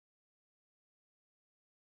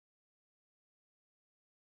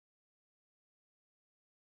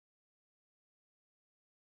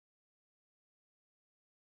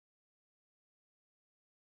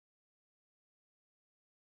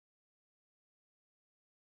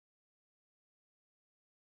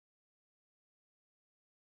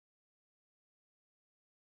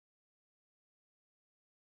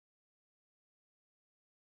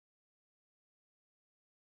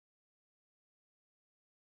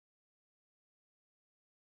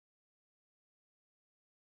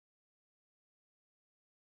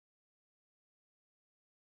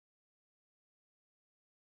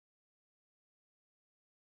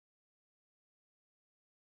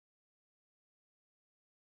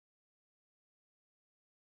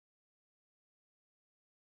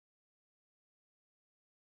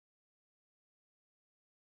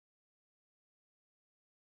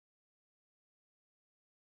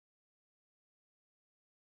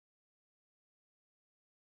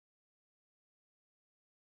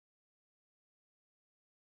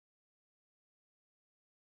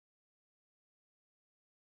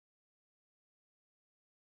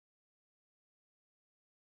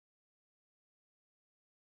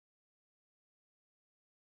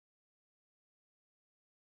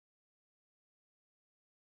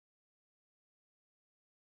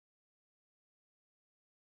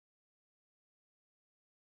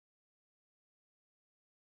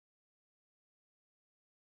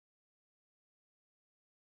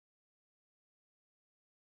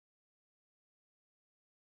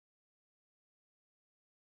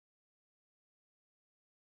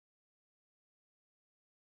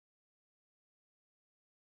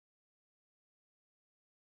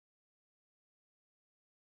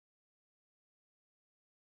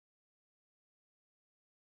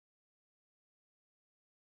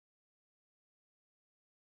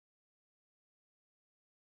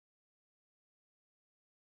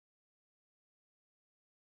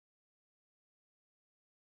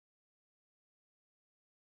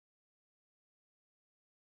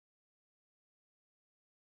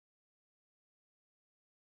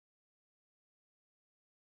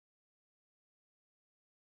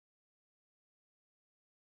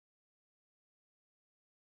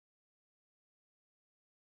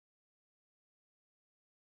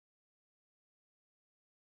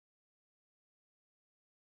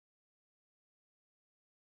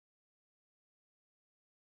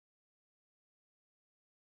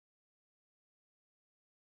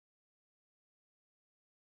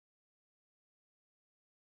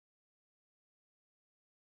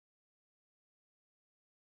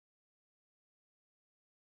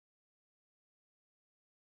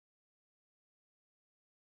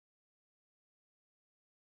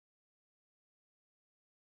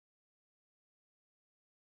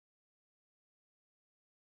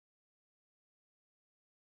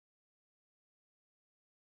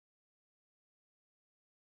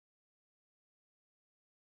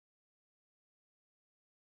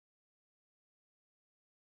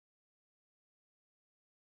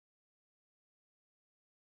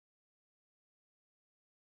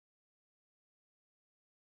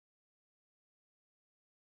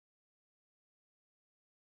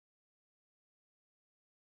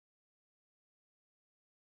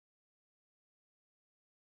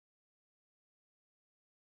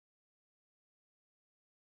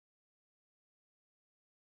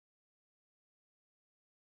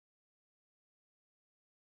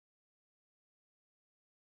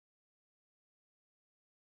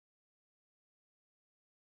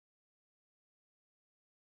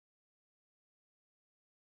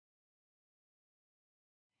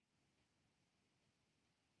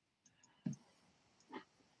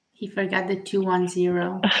He forgot the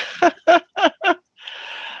 210.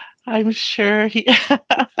 I'm sure he.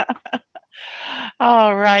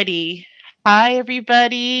 All righty. Hi,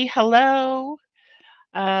 everybody. Hello.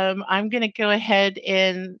 I'm going to go ahead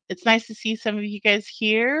and it's nice to see some of you guys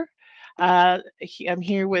here. I'm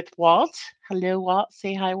here with Walt. Hello, Walt.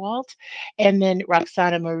 Say hi, Walt. And then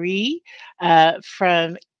Roxana-Marie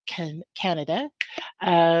from Canada.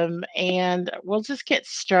 And we'll just get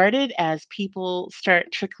started as people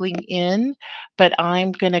start trickling in. But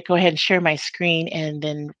I'm going to go ahead and share my screen and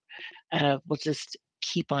then we'll just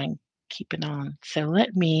keep on keeping on. So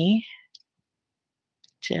let me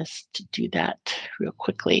just do that real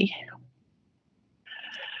quickly.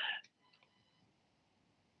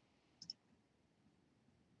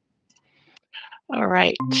 All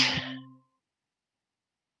right.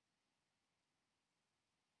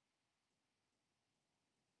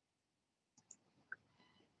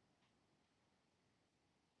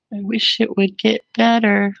 I wish it would get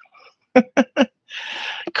better.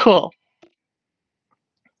 Cool.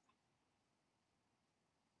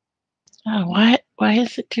 Oh, what? Why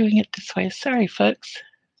is it doing it this way? Sorry, folks.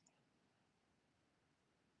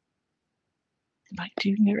 Am I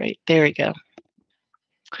doing it right? There we go.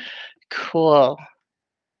 Cool.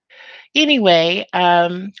 Anyway,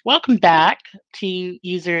 welcome back to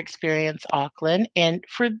User Experience Auckland. And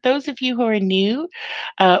for those of you who are new,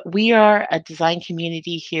 we are a design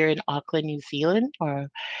community here in Auckland, New Zealand,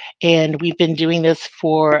 and we've been doing this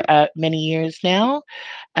for many years now.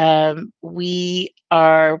 We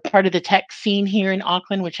are part of the tech scene here in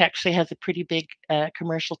Auckland, which actually has a pretty big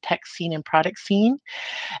commercial tech scene and product scene.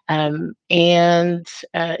 And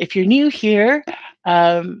if you're new here,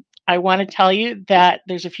 I want to tell you that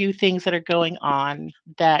there's a few things that are going on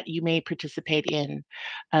that you may participate in.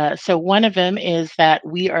 So one of them is that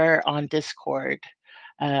we are on Discord.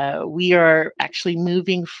 We are actually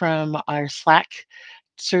moving from our Slack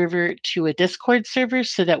server to a Discord server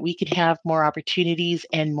so that we can have more opportunities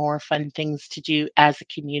and more fun things to do as a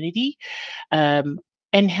community. And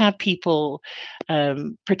have people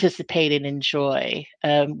participate and enjoy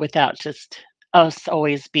without just us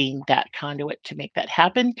always being that conduit to make that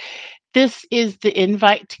happen. This is the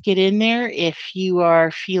invite to get in there. If you are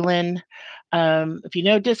feeling, if you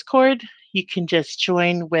know Discord, you can just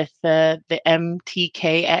join with the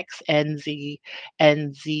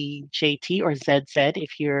MTKXNZNZJT or ZZ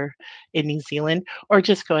if you're in New Zealand, or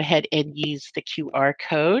just go ahead and use the QR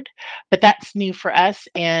code. But that's new for us.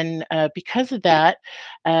 And because of that,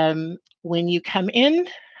 when you come in,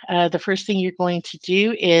 the first thing you're going to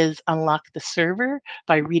do is unlock the server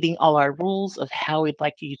by reading all our rules of how we'd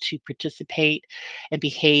like you to participate and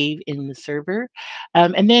behave in the server.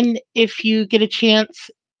 And then if you get a chance,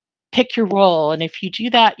 pick your role. And if you do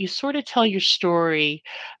that, you sort of tell your story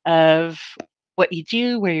of what you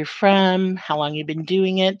do, where you're from, how long you've been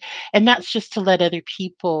doing it. And that's just to let other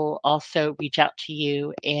people also reach out to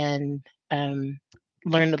you and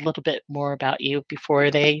learn a little bit more about you before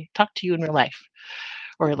they talk to you in real life,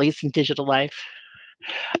 or at least in digital life.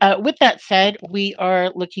 With that said, we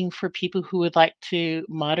are looking for people who would like to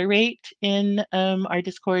moderate in our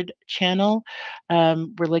Discord channel.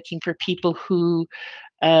 We're looking for people who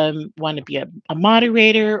want to be a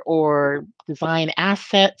moderator or design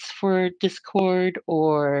assets for Discord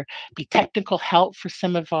or be technical help for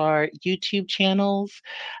some of our YouTube channels,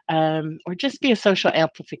 or just be a social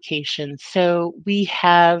amplification. So we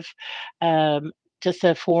have just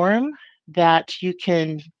a forum that you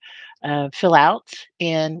can fill out,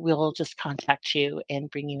 and we'll just contact you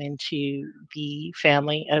and bring you into the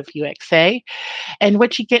family of UXA. And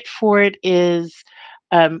what you get for it is,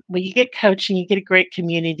 well, you get coaching, you get a great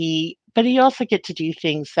community, but you also get to do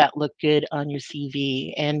things that look good on your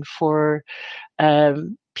CV. And for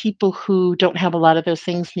people who don't have a lot of those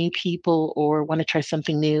things, new people, or want to try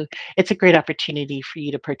something new, it's a great opportunity for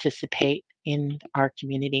you to participate in our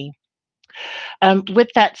community. With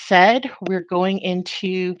that said, we're going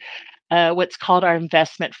into what's called our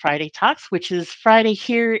Investment Friday Talks, which is Friday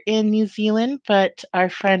here in New Zealand, but our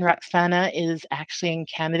friend Roxana is actually in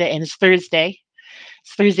Canada, and it's Thursday.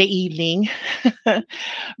 It's Thursday evening.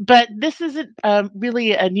 But this isn't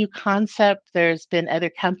really a new concept. There's been other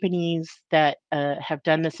companies that have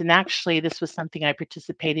done this. And actually, this was something I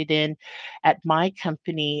participated in at my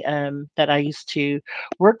company that I used to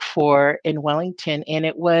work for in Wellington. And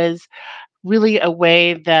it was really a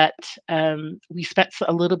way that we spent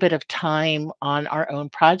a little bit of time on our own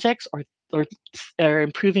projects, or, or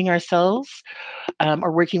improving ourselves,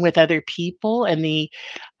 or working with other people. And the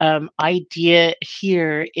idea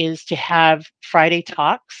here is to have Friday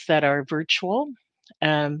talks that are virtual.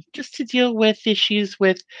 just to deal with issues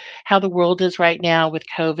with how the world is right now with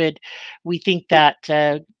COVID. We think that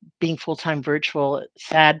being full-time virtual,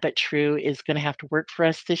 sad but true, is going to have to work for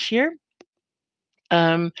us this year.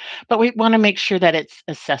 But we want to make sure that it's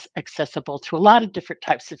accessible to a lot of different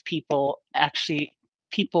types of people, actually,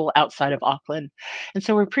 people outside of Auckland. And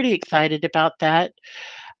so we're pretty excited about that.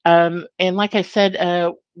 And like I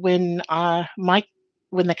said, when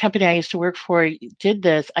the company I used to work for did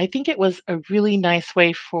this, I think it was a really nice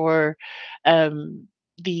way for um,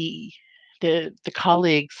 the the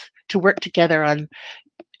colleagues to work together on,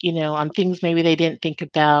 on things maybe they didn't think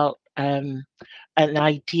about, an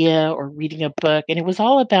idea or reading a book. And it was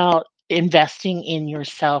all about investing in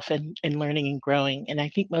yourself and learning and growing. And I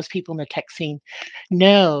think most people in the tech scene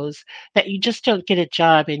knows that you just don't get a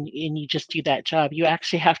job and you just do that job. You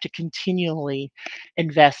actually have to continually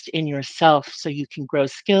invest in yourself so you can grow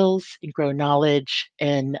skills and grow knowledge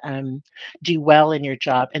and do well in your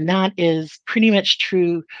job. And that is pretty much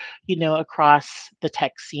true, across the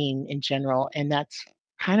tech scene in general. And that's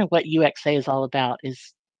kind of what UXA is all about,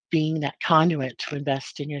 is being that conduit to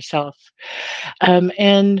invest in yourself.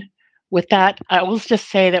 And with that, I will just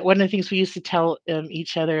say that one of the things we used to tell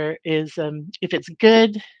each other is, if it's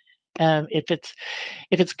good, if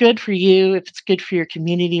it's good for you, if it's good for your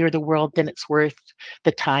community or the world, then it's worth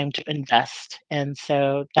the time to invest. And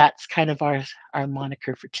so that's kind of our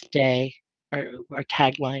moniker for today, our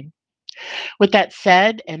tagline. With that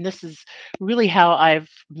said, and this is really how I've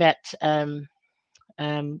met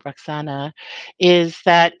Roxana, is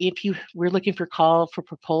that if you were looking for call for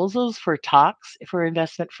proposals for talks for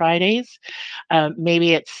Investment Fridays,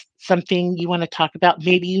 maybe it's something you want to talk about.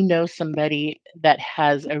 Maybe you know somebody that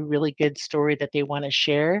has a really good story that they want to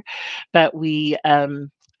share, but we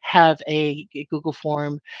have a Google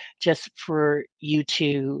form just for you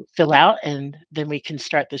to fill out, and then we can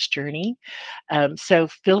start this journey. So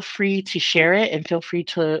feel free to share it and feel free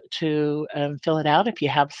to fill it out if you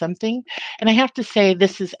have something. And I have to say,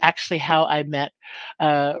 this is actually how I met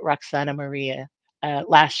Roxana-Maria.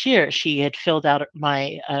 Last year, she had filled out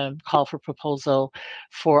my call for proposal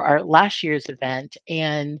for our last year's event,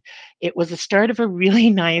 and it was the start of a really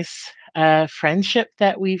nice friendship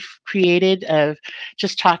that we've created, of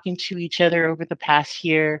just talking to each other over the past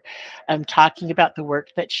year, talking about the work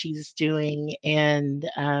that she's doing, and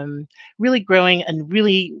really growing and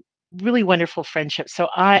really wonderful friendship. So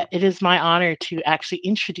it is my honor to actually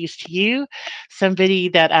introduce to you somebody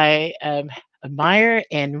that I admire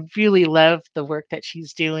and really love the work that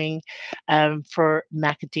she's doing for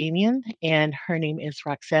Macadamian, and her name is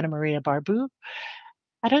Roxana-Maria Barbu.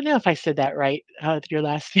 I don't know if I said that right, your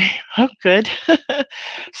last name. Oh, good.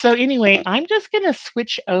 So anyway, I'm just going to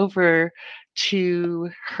switch over to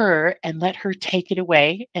her and let her take it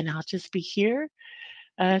away, and I'll just be here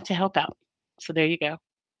to help out. So there you go.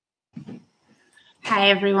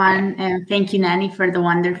 Hi, everyone, and thank you, Nanny, for the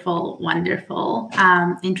wonderful, wonderful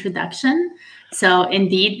introduction. So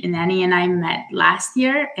indeed, Nanny and I met last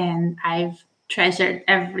year, and I've treasured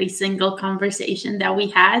every single conversation that we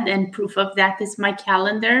had, and proof of that is my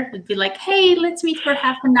calendar. Would be like, hey, let's meet for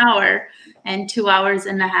half an hour, and 2 hours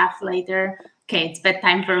and a half later, okay, it's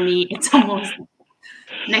bedtime for me. It's almost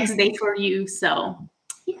next day for you. So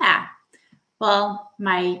yeah, well,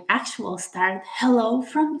 my actual start, hello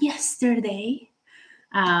from yesterday,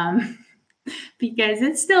 because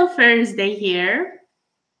it's still Thursday here.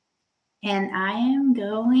 And I am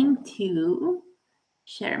going to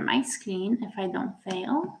share my screen if I don't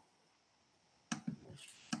fail.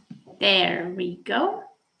 There we go.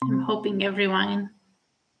 I'm hoping everyone.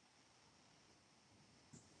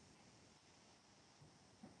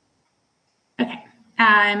 Okay,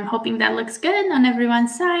 I'm hoping that looks good on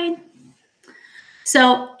everyone's side.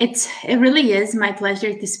 So it really is my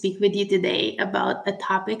pleasure to speak with you today about a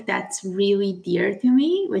topic that's really dear to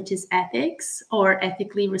me, which is ethics, or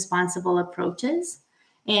ethically responsible approaches.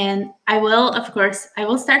 And I will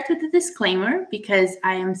start with a disclaimer, because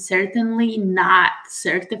I am certainly not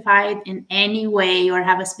certified in any way or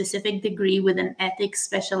have a specific degree with an ethics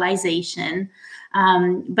specialization.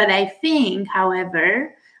 But I think,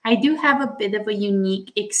 however, I do have a bit of a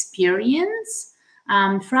unique experience.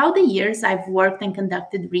 Throughout the years, I've worked and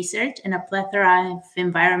conducted research in a plethora of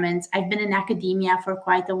environments. I've been in academia for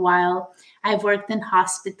quite a while. I've worked in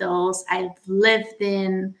hospitals. I've lived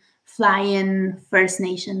in fly-in First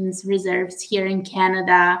Nations reserves here in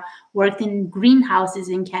Canada, worked in greenhouses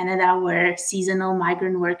in Canada where seasonal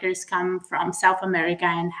migrant workers come from South America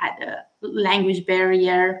and had a language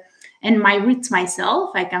barrier. And my roots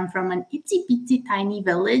myself, I come from an itsy-bitsy tiny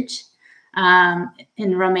village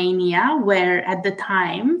in Romania, where at the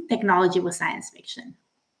time technology was science fiction.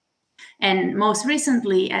 And most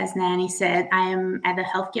recently, as Nanny said, I am at a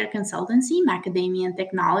healthcare consultancy, Macadamian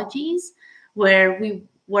Technologies, where we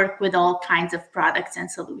work with all kinds of products and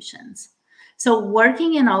solutions. So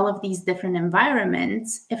working in all of these different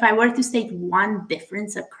environments, if I were to state one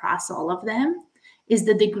difference across all of them, is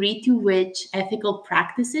the degree to which ethical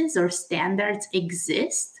practices or standards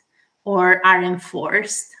exist or are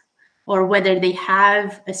enforced, or whether they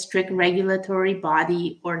have a strict regulatory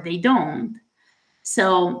body or they don't.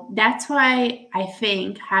 So that's why I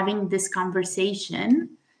think having this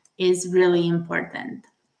conversation is really important.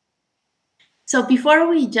 So before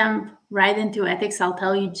we jump right into ethics, I'll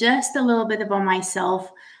tell you just a little bit about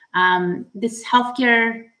myself. This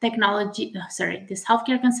healthcare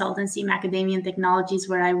consultancy, Macadamian Technologies,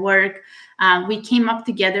 where I work, we came up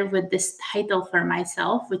together with this title for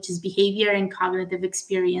myself, which is Behavior and Cognitive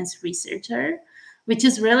Experience Researcher, which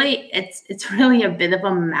is really, it's really a bit of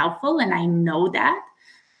a mouthful, and I know that,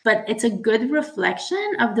 but it's a good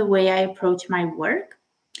reflection of the way I approach my work.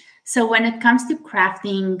 So when it comes to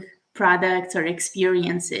crafting products or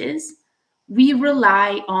experiences, we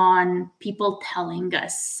rely on people telling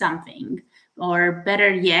us something, or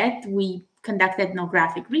better yet, we conduct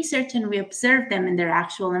ethnographic research and we observe them in their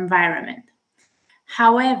actual environment.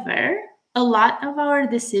 However, a lot of our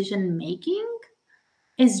decision making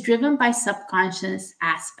is driven by subconscious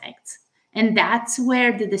aspects. And that's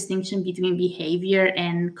where the distinction between behavior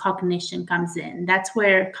and cognition comes in. That's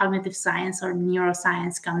where cognitive science or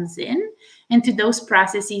neuroscience comes in, into those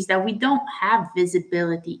processes that we don't have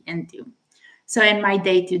visibility into. So in my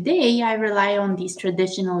day-to-day, I rely on these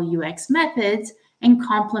traditional UX methods and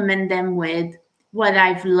complement them with what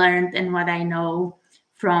I've learned and what I know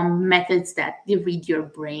from methods that they read your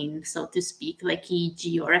brain, so to speak, like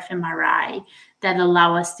EEG or fMRI, that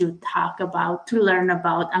allow us to learn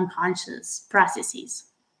about unconscious processes.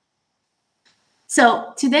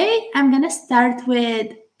 So today I'm going to start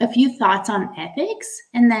with a few thoughts on ethics,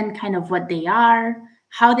 and then kind of what they are,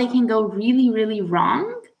 how they can go really, really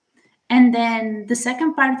wrong. And then the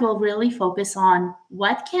second part will really focus on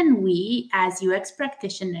what can we as UX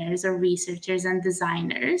practitioners or researchers and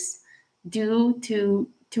designers do to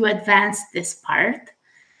advance this part,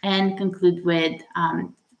 and conclude with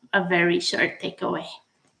a very short takeaway.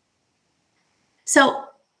 So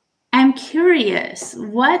I'm curious,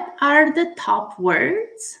 what are the top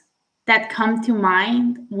words that come to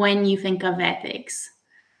mind when you think of ethics?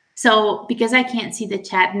 So because I can't see the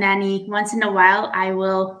chat, Nanny, once in a while, I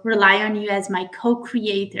will rely on you as my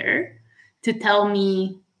co-creator to tell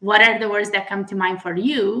me what are the words that come to mind for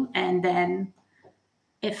you. And then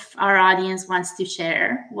if our audience wants to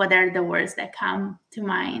share, what are the words that come to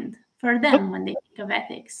mind for them when they think of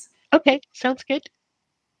ethics? Okay, sounds good.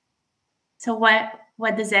 So what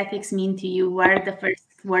does ethics mean to you? What are the first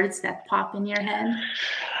words that pop in your head?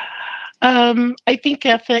 I think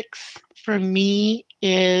ethics for me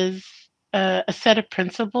is a set of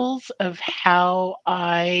principles of how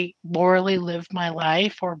I morally live my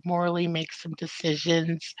life, or morally make some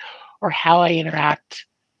decisions, or how I interact,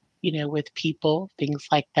 with people, things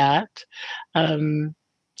like that.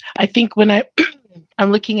 I think when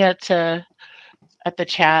I'm looking at the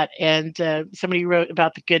chat, and somebody wrote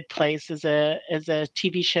about The Good Place as a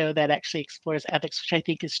TV show that actually explores ethics, which I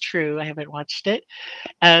think is true. I haven't watched it.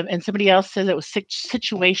 And somebody else says it was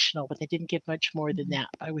situational, but they didn't give much more than that.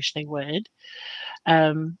 I wish they would.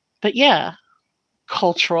 But yeah,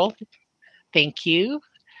 cultural. Thank you.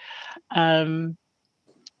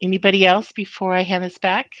 Anybody else before I hand this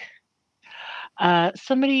back?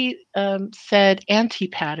 Somebody said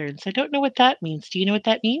anti-patterns. I don't know what that means. Do you know what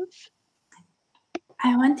that means?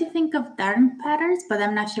 I want to think of darn patterns, but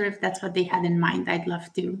I'm not sure if that's what they had in mind. I'd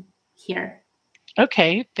love to hear.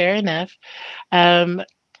 Okay, fair enough.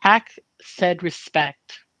 Pack said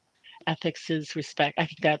respect. Ethics is respect. I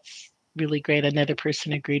think that's really great. Another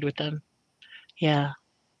person agreed with them. Yeah.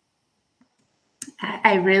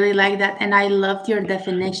 I really like that. And I loved your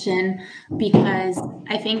definition, because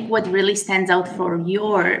I think what really stands out from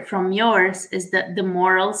yours is the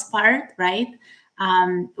morals part, right?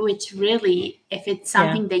 Which really, if it's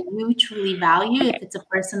something that you truly value, if it's a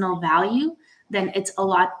personal value, then it's a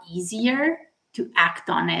lot easier to act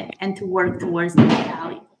on it and to work towards that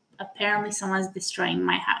value. Apparently someone's destroying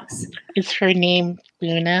my house. Is her name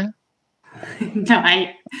Luna? No,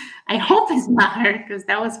 I hope it's not her, because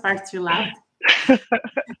that was far too loud.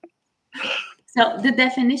 So the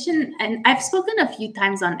definition, and I've spoken a few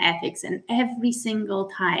times on ethics, and every single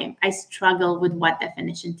time I struggle with what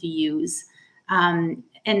definition to use.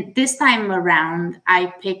 And this time around,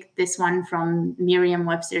 I picked this one from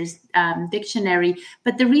Merriam-Webster's dictionary.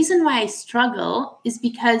 But the reason why I struggle is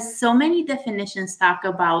because so many definitions talk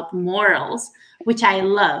about morals, which I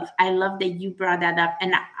love. I love that you brought that up.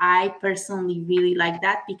 And I personally really like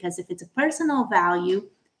that, because if it's a personal value,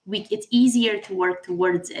 it's easier to work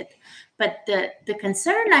towards it. But the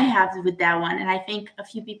concern I have with that one, and I think a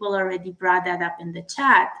few people already brought that up in the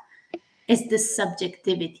chat, is the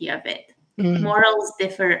subjectivity of it. Morals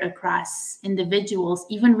differ across individuals,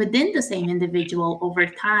 even within the same individual over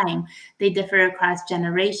time. They differ across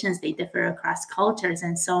generations, they differ across cultures,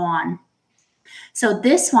 and so on. So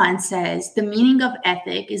this one says the meaning of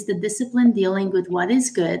ethic is the discipline dealing with what is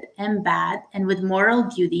good and bad and with moral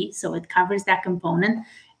duty. So it covers that component,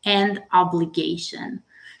 and obligation.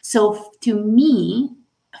 So to me,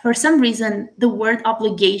 for some reason, the word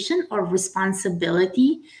obligation or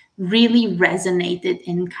responsibility really resonated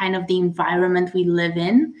in kind of the environment we live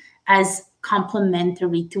in as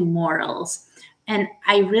complementary to morals. And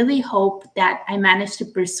I really hope that I managed to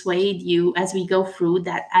persuade you as we go through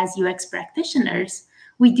that as UX practitioners,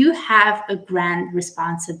 we do have a grand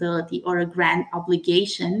responsibility or a grand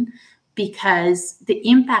obligation, because the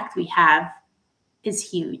impact we have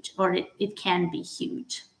is huge, or it can be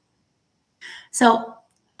huge. So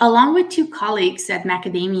along with two colleagues at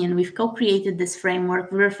Macadamian, we've co-created this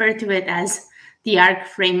framework. We refer to it as the ARC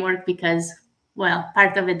framework because, well,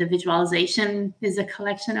 part of it, the visualization, is a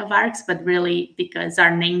collection of arcs, but really because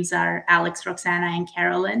our names are Alex, Roxana, and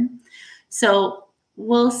Carolyn. So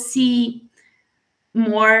we'll see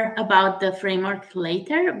more about the framework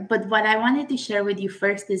later, but what I wanted to share with you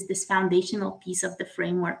first is this foundational piece of the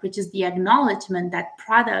framework, which is the acknowledgement that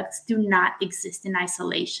products do not exist in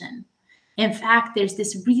isolation. In fact, there's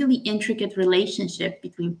this really intricate relationship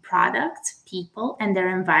between products, people, and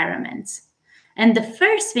their environments. And the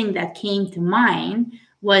first thing that came to mind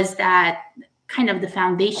was that kind of the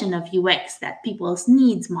foundation of UX, that people's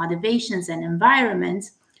needs, motivations, and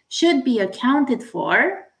environments should be accounted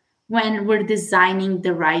for when we're designing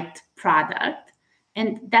the right product.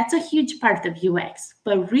 And that's a huge part of UX.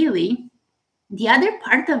 But really, the other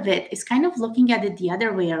part of it is kind of looking at it the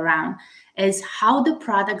other way around, is how the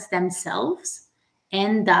products themselves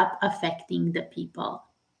end up affecting the people.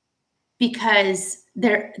 Because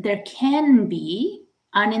there can be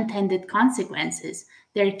unintended consequences.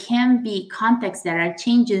 There can be contexts that are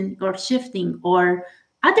changing or shifting, or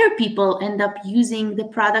other people end up using the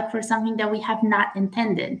product for something that we have not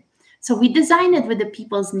intended. So we design it with the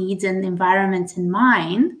people's needs and environments in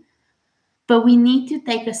mind, but we need to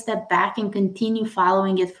take a step back and continue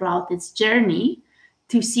following it throughout its journey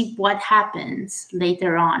to see what happens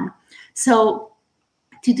later on. So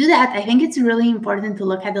to do that, I think it's really important to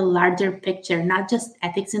look at the larger picture, not just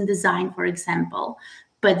ethics in design, for example,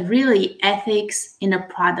 but really ethics in a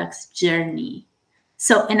product's journey.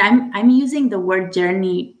 So, and I'm using the word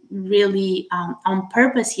journey really on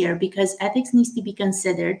purpose here, because ethics needs to be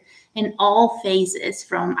considered in all phases,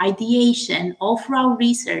 from ideation, all throughout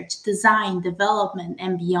research, design, development,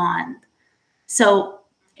 and beyond. So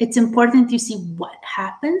it's important to see what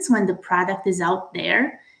happens when the product is out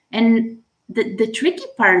there. And the tricky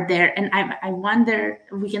part there, and I wonder,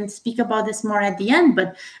 we can speak about this more at the end,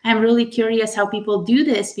 but I'm really curious how people do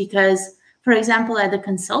this, because, for example, at the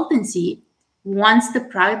consultancy, once the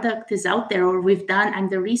product is out there, or I'm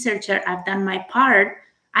the researcher, I've done my part,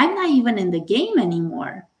 I'm not even in the game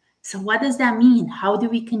anymore. So what does that mean? How do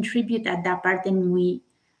we contribute at that part? And we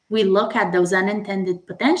look at those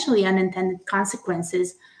potentially unintended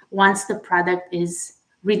consequences once the product is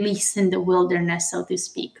released in the wilderness, so to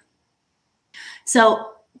speak.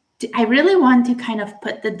 So I really want to kind of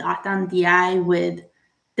put the dot on the I with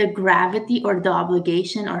the gravity or the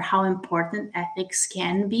obligation, or how important ethics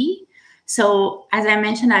can be. So as I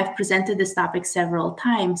mentioned, I've presented this topic several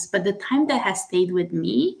times, but the time that has stayed with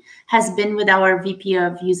me has been with our VP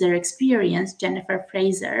of User Experience, Jennifer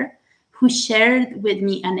Fraser, who shared with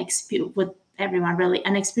me with everyone really,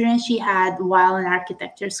 an experience she had while in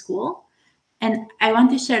architecture school. And I want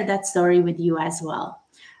to share that story with you as well.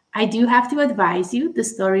 I do have to advise you, the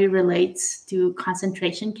story relates to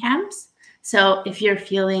concentration camps. So if you're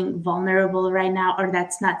feeling vulnerable right now, or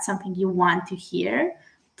that's not something you want to hear,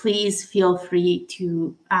 please feel free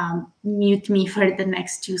to mute me for the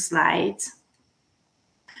next 2 slides.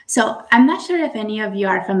 So I'm not sure if any of you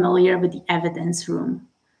are familiar with the evidence room.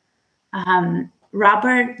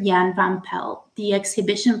 Robert Jan van Pelt, the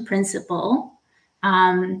exhibition principal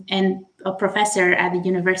and a professor at the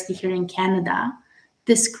university here in Canada,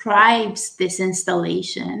 describes this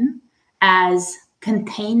installation as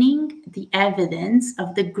containing the evidence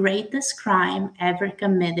of the greatest crime ever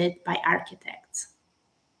committed by architects.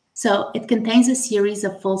 So it contains a series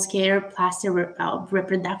of full-scale plaster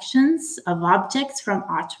reproductions of objects from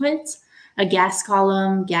Auschwitz, a gas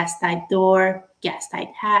column, gas-tight door, gas-tight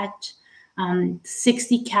hatch,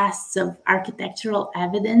 60 casts of architectural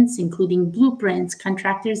evidence, including blueprints,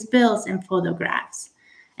 contractors' bills, and photographs.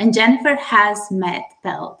 And Jennifer has met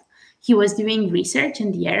Pelt. He was doing research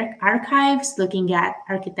in the archives, looking at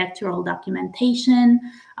architectural documentation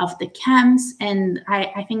of the camps, and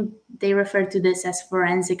I think they refer to this as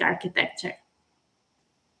forensic architecture.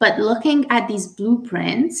 But looking at these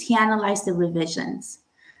blueprints, he analyzed the revisions.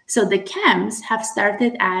 So the camps have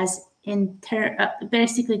started as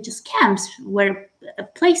basically just camps where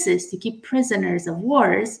places to keep prisoners of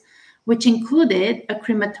wars, which included a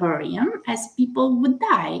crematorium as people would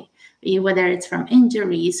die, whether it's from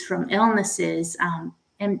injuries, from illnesses,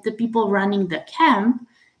 and the people running the camp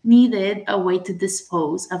needed a way to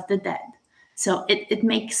dispose of the dead. So it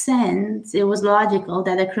makes sense, it was logical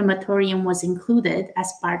that a crematorium was included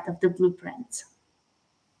as part of the blueprints.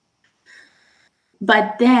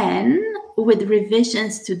 But then, with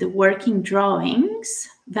revisions to the working drawings,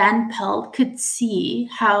 Van Pelt could see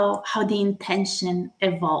how the intention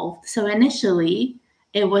evolved. So initially,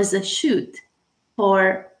 it was a chute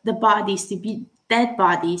for the dead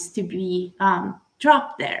bodies to be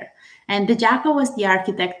dropped there. And the Jacka was the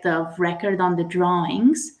architect of record on the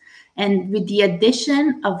drawings. And with the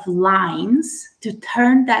addition of lines to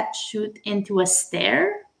turn that chute into a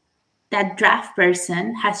stair, that draft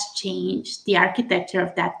person has changed the architecture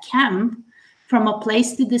of that camp from a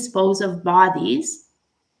place to dispose of bodies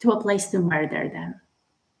to a place to murder them.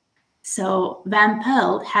 So Van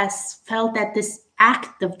Pelt has felt that this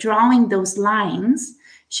act of drawing those lines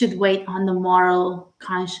should weigh on the moral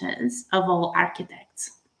conscience of all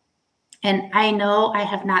architects. And I know I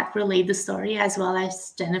have not relayed the story as well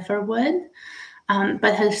as Jennifer would,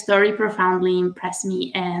 but her story profoundly impressed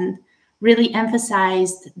me and really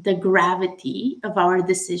emphasized the gravity of our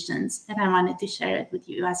decisions. And I wanted to share it with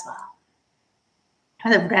you as well. I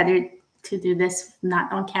would have rather to do this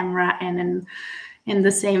not on camera and in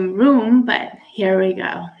the same room, but here we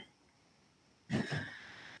go.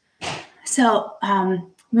 So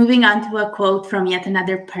moving on to a quote from yet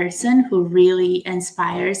another person who really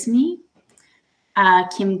inspires me,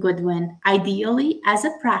 Kim Goodwin. Ideally, as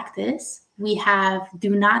a practice, we have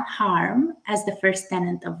do not harm as the first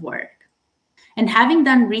tenet of work. And having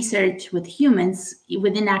done research with humans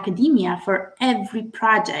within academia for every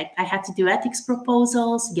project, I had to do ethics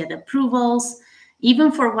proposals, get approvals,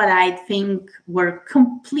 even for what I think were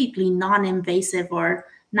completely non-invasive or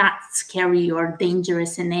not scary or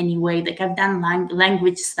dangerous in any way. Like I've done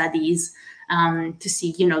language studies to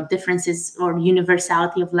see, differences or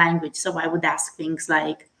universality of language. So I would ask things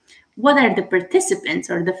like, what are the participants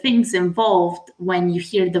or the things involved when you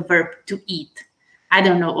hear the verb to eat? I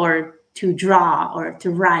don't know, or to draw or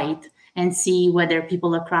to write, and see whether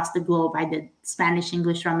people across the globe, I did Spanish,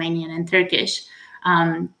 English, Romanian, and Turkish,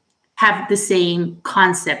 have the same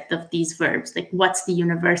concept of these verbs. Like, what's the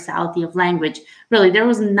universality of language? Really, there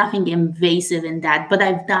was nothing invasive in that, but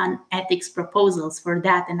I've done ethics proposals for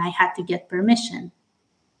that, and I had to get permission.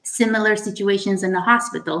 Similar situations in the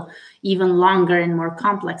hospital, even longer and more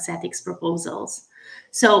complex ethics proposals.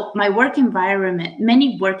 So my work environment,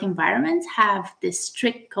 many work environments have this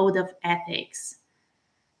strict code of ethics.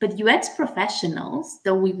 But UX professionals,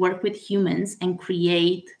 though we work with humans and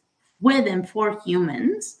create with and for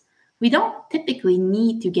humans, we don't typically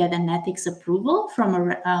need to get an ethics approval from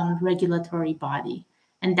a regulatory body.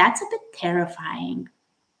 And that's a bit terrifying.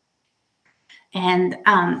 And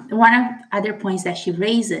one of the other points that she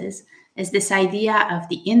raises is this idea of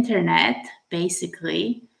the internet,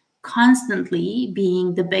 basically, constantly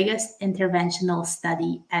being the biggest interventional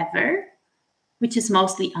study ever, which is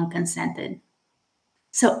mostly unconsented.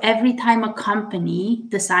 So every time a company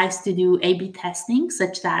decides to do A/B testing,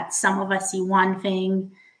 such that some of us see one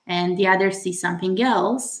thing and the others see something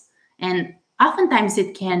else, and oftentimes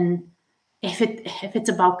it can, if it's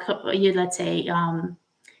about, let's say,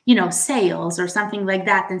 sales or something like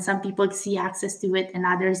that, and some people see access to it and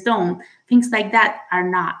others don't, things like that are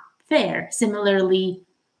not fair. Similarly,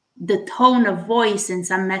 the tone of voice in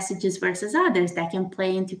some messages versus others that can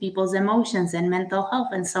play into people's emotions and mental health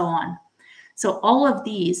and so on. So all of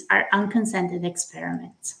these are unconsented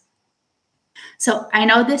experiments. So I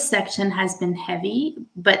know this section has been heavy,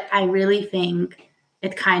 but I really think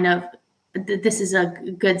this is a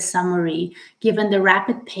good summary, given the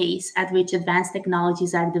rapid pace at which advanced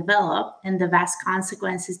technologies are developed and the vast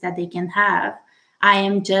consequences that they can have. I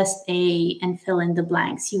am just and fill in the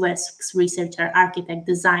blanks, UX researcher, architect,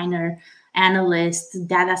 designer, analyst,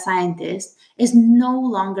 data scientist is no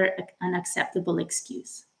longer an acceptable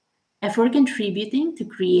excuse. If we're contributing to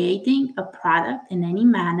creating a product in any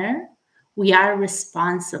manner, we are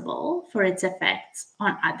responsible for its effects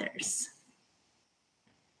on others.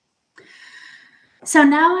 So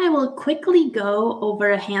now I will quickly go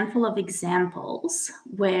over a handful of examples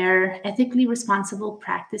where ethically responsible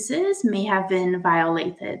practices may have been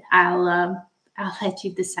violated. I'll let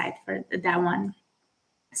you decide for that one.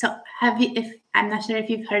 So I'm not sure if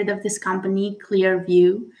you've heard of this company,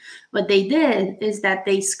 Clearview. What they did is that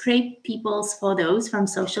they scraped people's photos from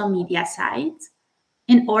social media sites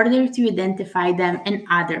in order to identify them in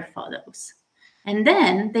other photos. And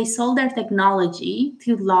then they sold their technology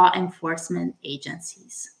to law enforcement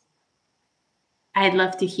agencies. I'd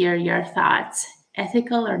love to hear your thoughts.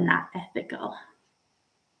 Ethical or not ethical?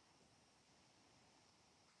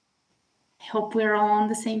 I hope we're all on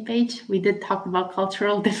the same page. We did talk about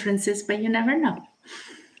cultural differences, but you never know.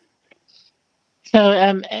 So,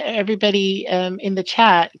 everybody in the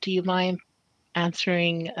chat, do you mind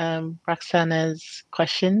answering Roxana's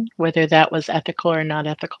question, whether that was ethical or not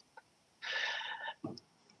ethical?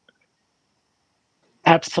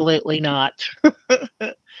 Absolutely not.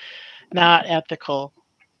 Not ethical.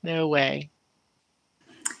 No way.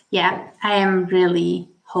 Yeah, I am really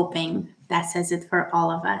hoping that says it for all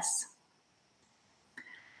of us.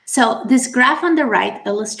 So this graph on the right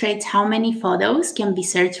illustrates how many photos can be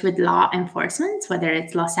searched with law enforcement, whether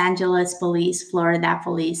it's Los Angeles Police, Florida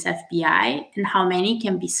Police, FBI, and how many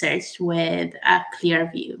can be searched with a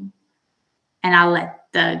Clearview. And I'll let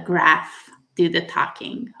the graph do the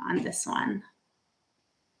talking on this one.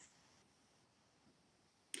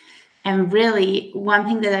 And really, one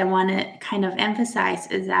thing that I want to kind of emphasize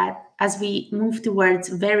is that as we move towards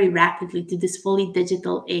very rapidly to this fully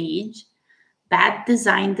digital age, bad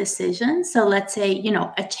design decisions. So let's say,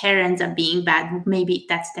 a chair ends up being bad. Maybe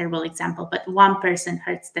that's a terrible example, but one person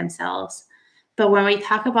hurts themselves. But when we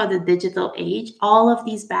talk about the digital age, all of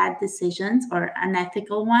these bad decisions or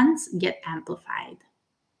unethical ones get amplified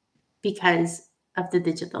because of the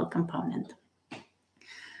digital component.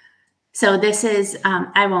 So this is,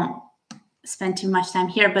 I won't spend too much time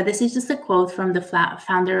here, but this is just a quote from the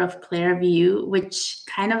founder of Clearview, which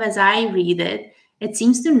kind of, as I read it, it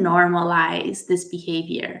seems to normalize this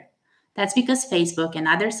behavior. That's because Facebook and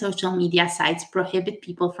other social media sites prohibit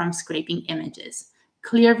people from scraping images.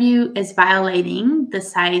 Clearview is violating the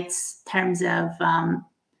site's terms of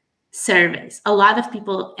service. A lot of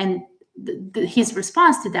people, and his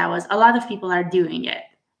response to that was, a lot of people are doing it.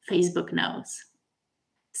 Facebook knows.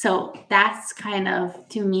 So that's kind of,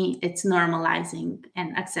 to me, it's normalizing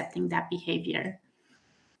and accepting that behavior.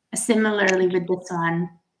 Similarly with this one,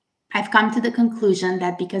 I've come to the conclusion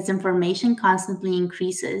that because information constantly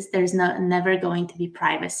increases, there's never going to be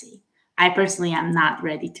privacy. I personally am not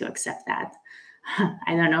ready to accept that.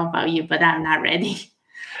 I don't know about you, but I'm not ready.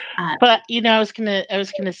 But I was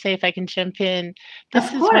gonna say, if I can jump in, this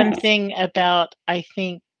is one thing about, I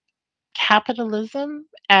think, capitalism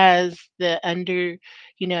as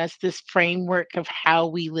as this framework of how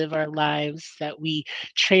we live our lives, that we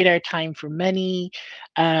trade our time for money,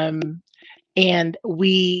 and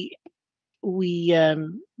we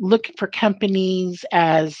look for companies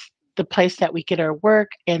as the place that we get our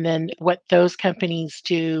work, and then what those companies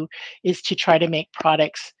do is to try to make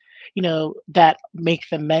products that make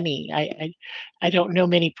them money. I don't know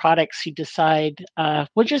many products who decide,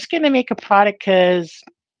 we're just going to make a product because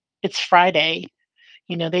it's Friday.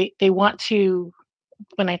 They want to,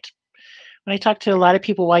 when I talk to a lot of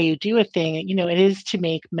people, why you do a thing, it is to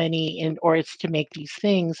make money, or it's to make these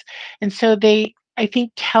things. And so they, I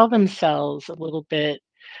think, tell themselves a little bit,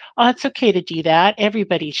 oh, it's okay to do that.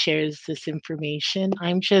 Everybody shares this information.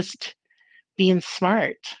 I'm just being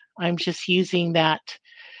smart. I'm just using that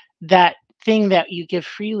thing that you give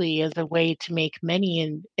freely as a way to make money,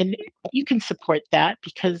 and you can support that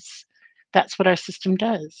because that's what our system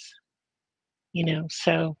does.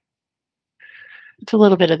 So it's a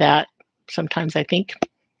little bit of that sometimes, I think.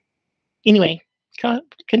 Anyway,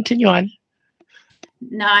 continue on.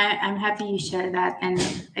 No, I'm happy you share that, and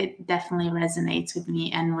it definitely resonates with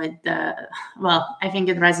me and with I think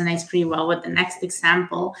it resonates pretty well with the next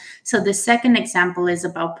example. So the second example is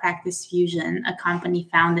about Practice Fusion, a company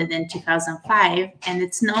founded in 2005, and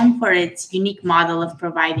it's known for its unique model of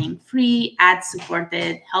providing free,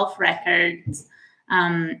 ad-supported health records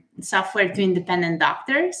software to independent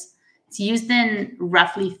doctors. It's used in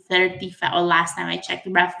roughly last time I checked,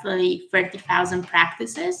 roughly 30,000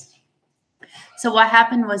 practices. So what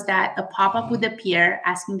happened was that a pop-up would appear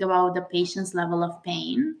asking about the patient's level of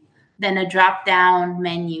pain. Then a drop-down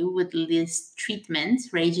menu would list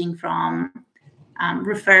treatments ranging from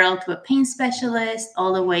referral to a pain specialist,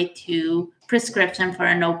 all the way to prescription for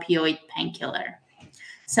an opioid painkiller.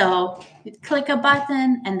 So you'd click a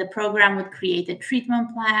button and the program would create a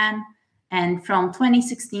treatment plan. And from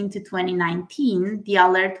 2016 to 2019, the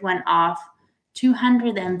alert went off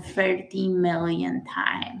 230 million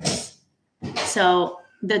times. So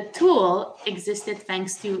the tool existed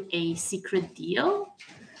thanks to a secret deal.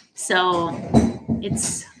 So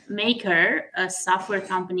its maker, a software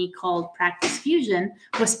company called Practice Fusion,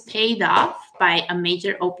 was paid off by a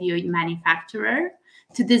major opioid manufacturer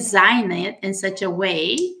to design it in such a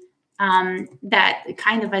way that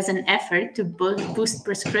kind of as an effort to boost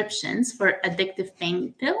prescriptions for addictive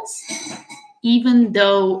pain pills, even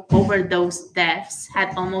though overdose deaths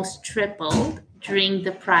had almost tripled during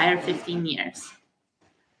the prior 15 years.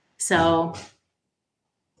 So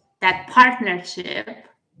that partnership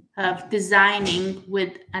of designing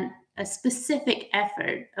with a specific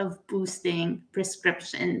effort of boosting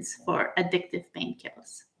prescriptions for addictive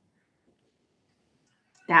painkillers.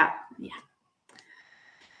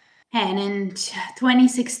 And in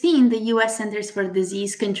 2016, the US Centers for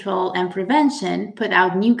Disease Control and Prevention put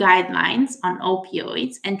out new guidelines on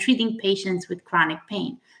opioids and treating patients with chronic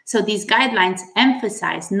pain. So these guidelines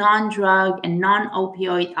emphasize non-drug and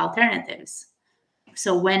non-opioid alternatives.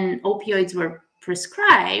 So when opioids were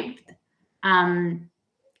prescribed,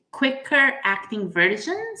 quicker acting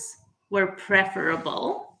versions were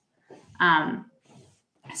preferable.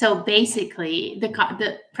 So basically,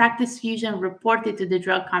 the Practice Fusion reported to the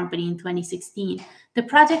drug company in 2016, the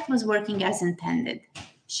project was working as intended,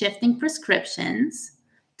 shifting prescriptions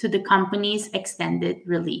to the company's extended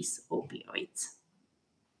release opioids.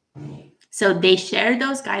 So they shared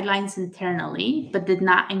those guidelines internally, but did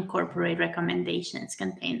not incorporate recommendations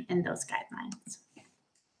contained in those guidelines.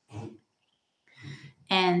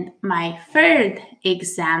 And my third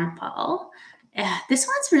example, this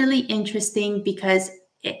one's really interesting because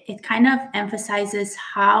it kind of emphasizes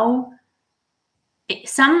how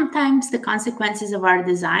sometimes the consequences of our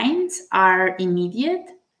designs are immediate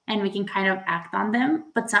and we can kind of act on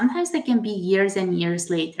them, but sometimes they can be years and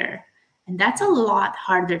years later. And that's a lot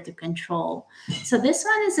harder to control. So this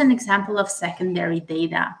one is an example of secondary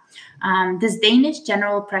data. This Danish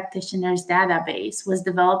general practitioners database was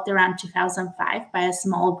developed around 2005 by a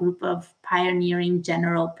small group of pioneering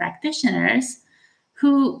general practitioners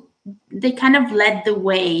who they kind of led the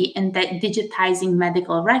way in digitizing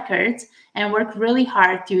medical records and worked really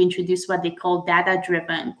hard to introduce what they call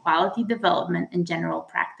data-driven quality development in general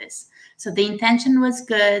practice. So the intention was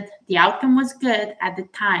good. The outcome was good at the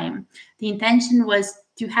time. The intention was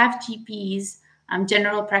to have GPs,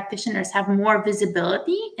 general practitioners, have more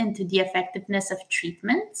visibility into the effectiveness of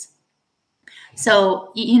treatments.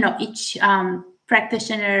 So, each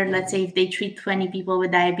practitioner, let's say if they treat 20 people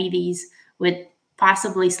with diabetes with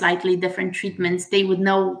possibly slightly different treatments, they would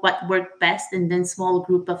know what worked best in the small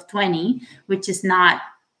group of 20, which is not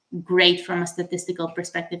great from a statistical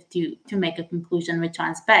perspective to make a conclusion which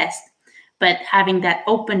one's best. But having that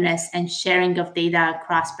openness and sharing of data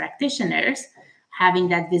across practitioners, having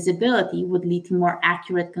that visibility would lead to more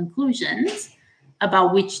accurate conclusions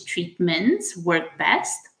about which treatments work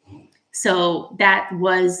best. So that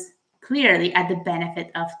was clearly at the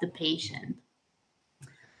benefit of the patient.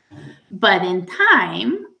 But in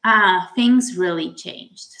time, things really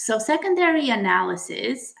changed. So secondary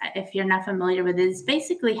analysis, if you're not familiar with it, is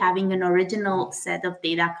basically having an original set of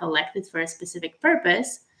data collected for a specific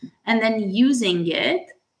purpose and then using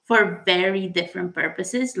it for very different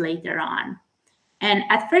purposes later on. And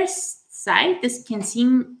at first sight, this can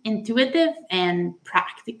seem intuitive and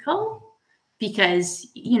practical because,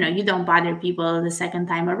 you don't bother people the second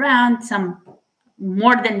time around.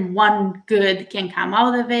 More than one good can come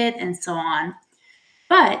out of it and so on.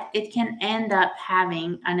 But it can end up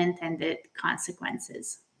having unintended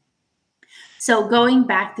consequences. So going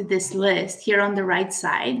back to this list here on the right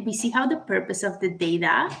side, we see how the purpose of the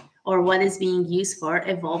data or what is being used for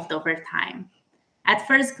evolved over time. At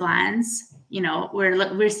first glance,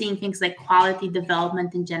 we're seeing things like quality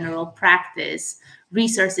development in general practice,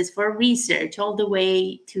 resources for research, all the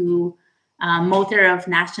way to motor of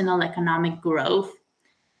national economic growth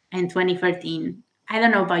in 2013. I don't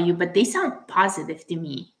know about you, but they sound positive to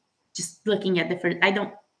me. Just looking at I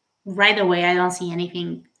don't see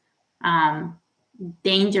anything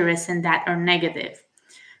dangerous in that or negative.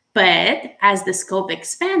 But as the scope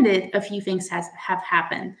expanded, a few things have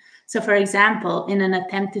happened. So for example, in an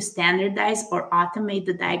attempt to standardize or automate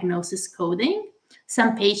the diagnosis coding,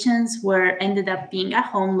 some patients ended up being at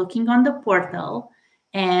home looking on the portal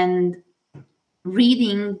and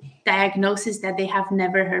reading diagnoses that they have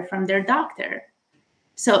never heard from their doctor.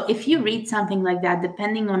 So if you read something like that,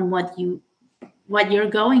 depending on what you're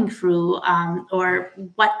going through, or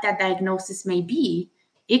what that diagnosis may be,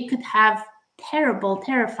 it could have terrible,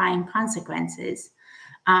 terrifying consequences.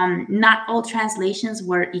 Not all translations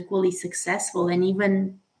were equally successful, and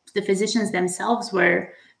even the physicians themselves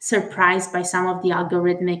were surprised by some of the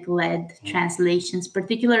algorithmic-led translations,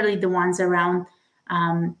 particularly the ones around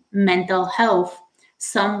mental health.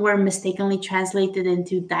 Some were mistakenly translated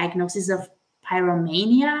into diagnosis of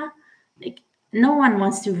pyromania. Like, no one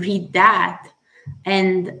wants to read that.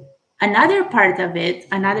 And another part of it,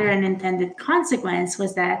 another unintended consequence,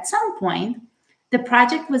 was that at some point, the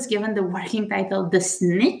project was given the working title The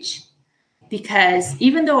Snitch, because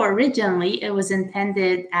even though originally it was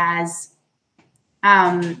intended as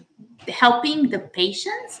helping the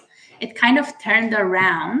patients, it kind of turned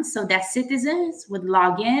around so that citizens would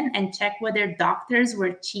log in and check whether doctors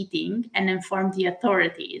were cheating and inform the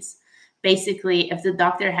authorities. Basically, if the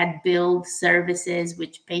doctor had billed services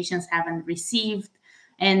which patients haven't received.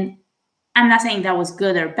 And I'm not saying that was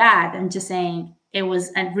good or bad. I'm just saying it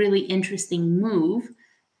was a really interesting move,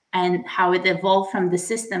 and how it evolved from the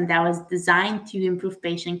system that was designed to improve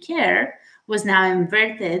patient care was now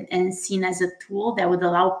inverted and seen as a tool that would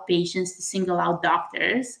allow patients to single out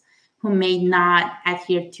doctors who may not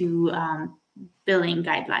adhere to billing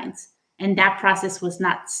guidelines. And that process was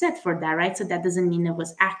not set for that, right? So that doesn't mean it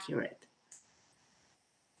was accurate.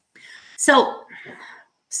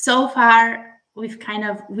 So far,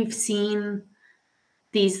 we've seen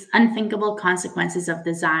these unthinkable consequences of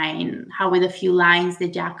design, how with a few lines, the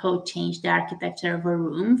Jack code changed the architecture of a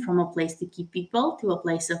room from a place to keep people to a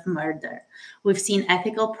place of murder. We've seen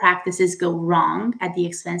ethical practices go wrong at the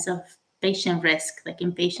expense of patient risk, like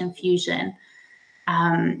in patient fusion.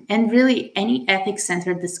 And really, any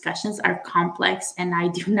ethics-centered discussions are complex, and I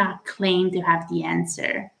do not claim to have the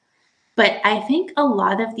answer. But I think a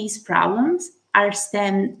lot of these problems are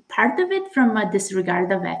stemmed, part of it from a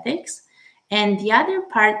disregard of ethics, and the other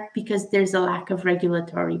part because there's a lack of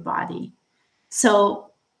regulatory body.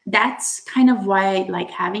 So that's kind of why I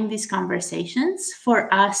like having these conversations,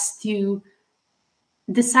 for us to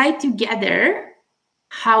decide together,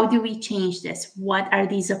 how do we change this? What are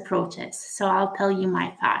these approaches? So I'll tell you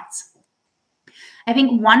my thoughts. I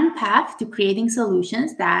think one path to creating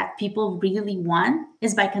solutions that people really want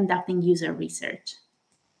is by conducting user research.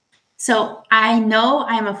 So I know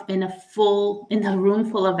I'm in a room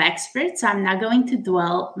full of experts, so I'm not going to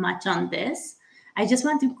dwell much on this. I just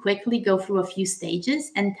want to quickly go through a few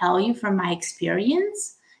stages and tell you from my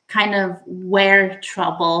experience kind of where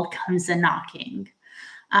trouble comes a knocking.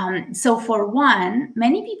 So for one,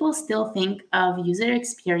 many people still think of user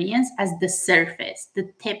experience as the surface,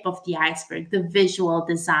 the tip of the iceberg, the visual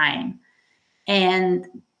design. And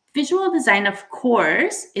visual design, of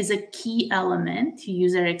course, is a key element to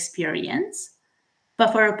user experience.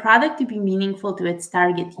 But for a product to be meaningful to its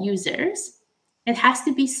target users, it has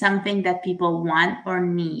to be something that people want or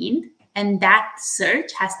need. And that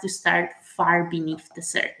search has to start far beneath the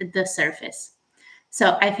surface.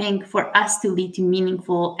 So I think for us to lead to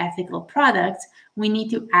meaningful ethical products, we need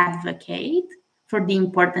to advocate for the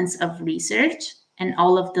importance of research and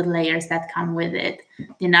all of the layers that come with it.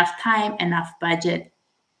 Enough time, enough budget,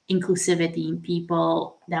 inclusivity in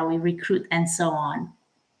people that we recruit, and so on.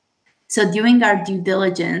 So doing our due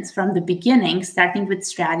diligence from the beginning, starting with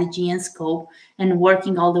strategy and scope and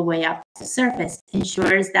working all the way up to the surface,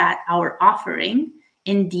 ensures that our offering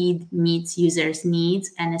indeed meets users' needs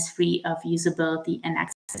and is free of usability and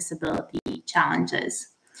accessibility challenges.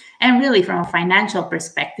 And really, from a financial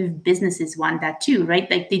perspective, businesses want that too, right?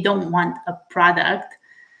 Like, they don't want a product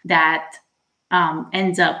that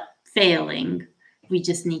ends up failing. We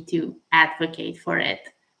just need to advocate for it,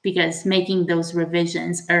 because making those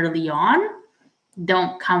revisions early on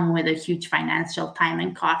don't come with a huge financial time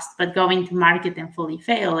and cost. But going to market and fully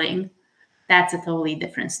failing, that's a totally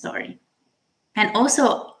different story. And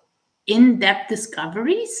also, in-depth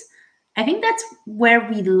discoveries, I think that's where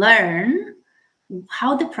we learn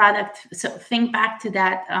how the product, so think back to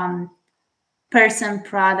that person,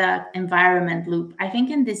 product, environment loop. I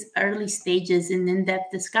think in these early stages, in-depth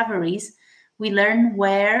discoveries, we learn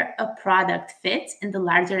where a product fits in the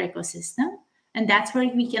larger ecosystem, and that's where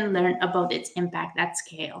we can learn about its impact at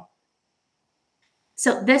scale.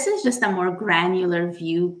 So this is just a more granular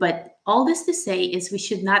view, but all this to say is we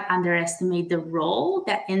should not underestimate the role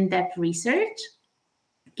that in-depth research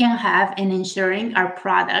can have in ensuring our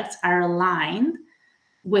products are aligned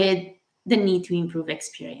with the need to improve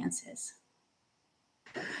experiences.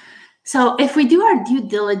 So if we do our due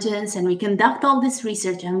diligence and we conduct all this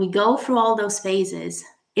research and we go through all those phases,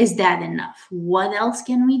 is that enough? What else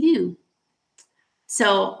can we do?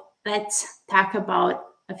 So let's talk about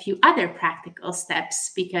a few other practical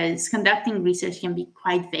steps, because conducting research can be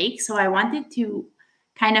quite vague. So I wanted to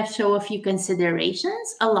kind of show a few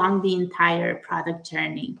considerations along the entire product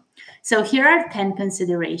journey. So here are 10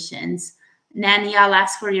 considerations. Nanny, I'll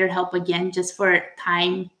ask for your help again just for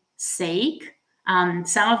time's sake.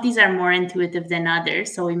 Some of these are more intuitive than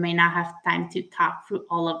others, so we may not have time to talk through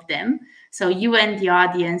all of them. So you and the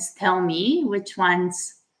audience tell me which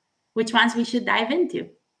ones we should dive into.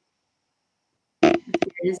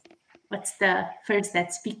 What's the first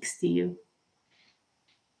that speaks to you?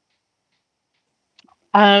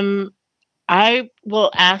 I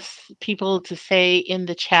will ask people to say in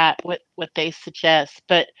the chat what they suggest,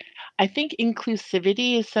 but I think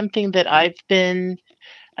inclusivity is something that I've been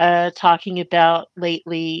talking about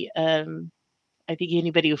lately. I think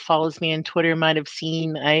anybody who follows me on Twitter might have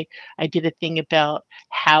seen I did a thing about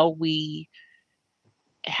how we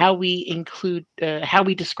include how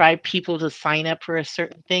we describe people to sign up for a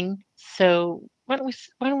certain thing. So why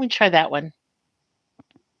don't we try that one?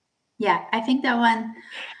 Yeah, I think that one.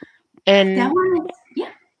 And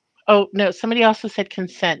Yeah. oh no, somebody also said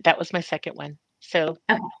consent. That was my second one. So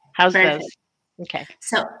Okay, how's perfect. those? Okay.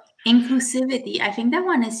 So inclusivity, I think that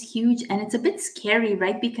one is huge, and it's a bit scary,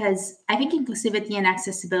 right? Because I think inclusivity and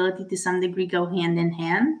accessibility to some degree go hand in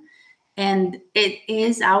hand. And it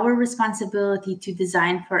is our responsibility to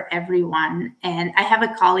design for everyone. And I have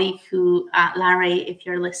a colleague who, Larry, if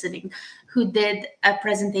you're listening, who did a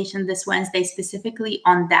presentation this Wednesday specifically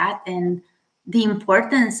on that and the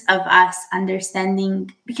importance of us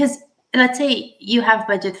understanding, because let's say you have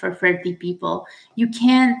budget for 30 people, you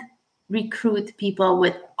can't recruit people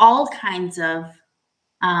with all kinds of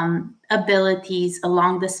abilities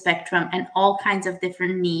along the spectrum and all kinds of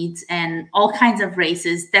different needs and all kinds of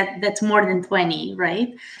races. That's more than 20,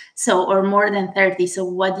 right? So, or more than 30. So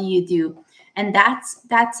what do you do? And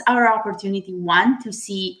that's our opportunity, one,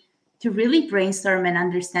 to really brainstorm and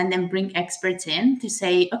understand and bring experts in to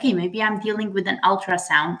say, okay, maybe I'm dealing with an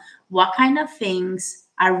ultrasound. What kind of things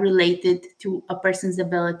are related to a person's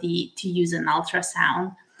ability to use an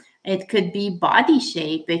ultrasound? It could be body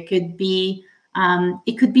shape. It could be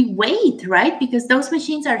weight, right? Because those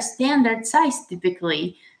machines are standard size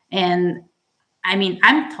typically. And I mean,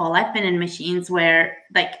 I'm tall. I've been in machines where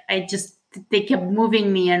like they kept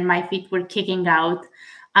moving me and my feet were kicking out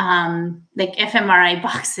like fMRI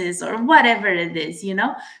boxes or whatever it is, you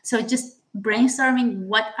know? So just brainstorming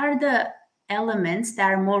what are the elements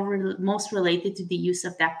that are most related to the use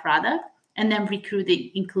of that product, and then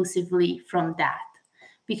recruiting inclusively from that,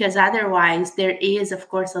 because otherwise there is of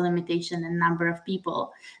course a limitation in number of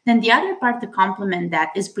people. Then the other part to complement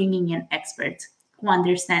that is bringing in experts who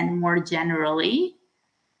understand more generally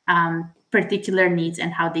particular needs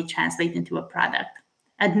and how they translate into a product,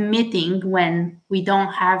 admitting when we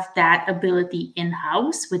don't have that ability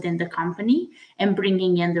in-house within the company, and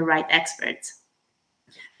bringing in the right experts,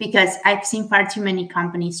 because I've seen far too many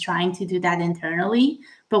companies trying to do that internally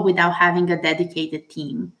but without having a dedicated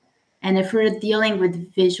team. And if we're dealing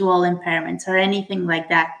with visual impairments or anything like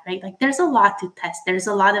that, right? Like there's a lot to test. There's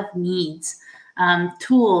a lot of needs,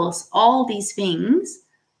 tools, all these things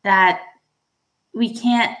that we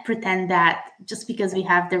can't pretend that just because we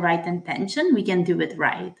have the right intention, we can do it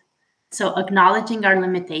right. So acknowledging our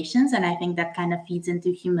limitations, and I think that kind of feeds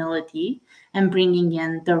into humility and bringing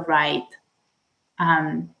in the right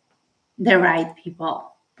people.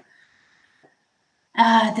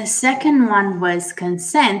 The second one was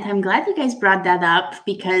consent. I'm glad you guys brought that up,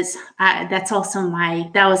 because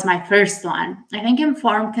that was my first one. I think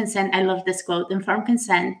informed consent, I love this quote, informed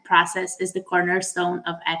consent process is the cornerstone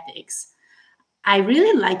of ethics. I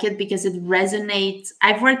really like it because it resonates.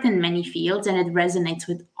 I've worked in many fields and it resonates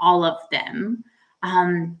with all of them.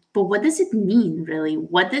 But what does it mean, really?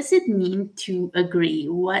 What does it mean to agree?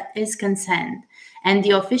 What is consent? And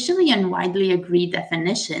the officially and widely agreed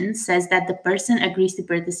definition says that the person agrees to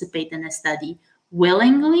participate in a study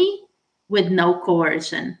willingly with no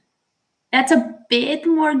coercion. That's a bit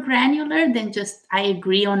more granular than just I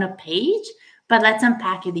agree on a page, but let's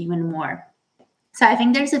unpack it even more. So I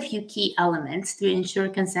think there's a few key elements to ensure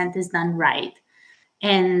consent is done right.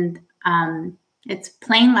 And it's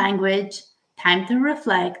plain language, time to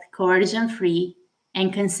reflect, coercion free,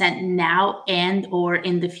 and consent now and or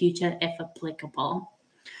in the future if applicable.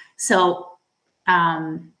 So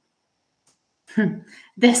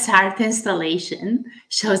this art installation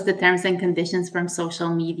shows the terms and conditions from social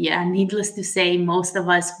media. Needless to say, most of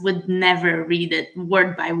us would never read it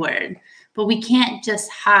word by word, but we can't just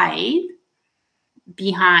hide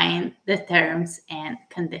behind the terms and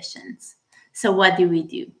conditions. So what do we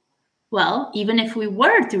do? Well, even if we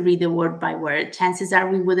were to read it word by word, chances are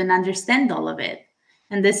we wouldn't understand all of it.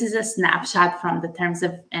 And this is a snapshot from the terms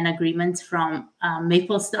of and agreements from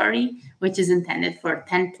Maple Story, which is intended for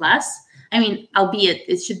 10 plus. I mean, albeit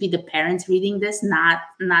it should be the parents reading this, not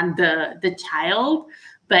the child.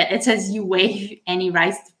 But it says you waive any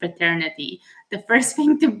rights to paternity. The first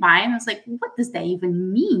thing to mind was like, what does that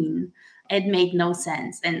even mean? It made no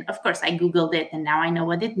sense. And of course, I Googled it and now I know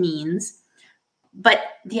what it means. But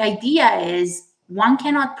the idea is one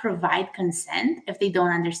cannot provide consent if they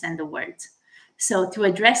don't understand the words. So to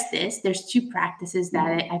address this, there's two practices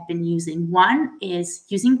that I've been using. One is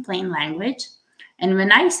using plain language. And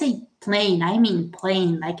when I say plain, I mean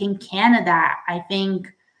plain. Like in Canada, I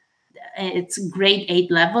think it's grade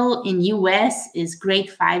 8 level. In US is grade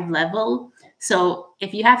 5 level. So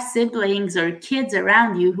if you have siblings or kids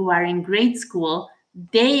around you who are in grade school,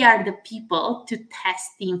 they are the people to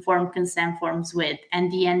test the informed consent forms with,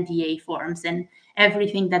 and the NDA forms and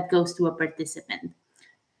everything that goes to a participant.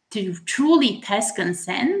 To truly test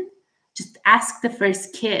consent, just ask the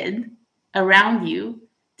first kid around you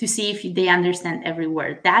to see if they understand every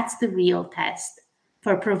word. That's the real test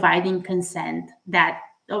for providing consent, that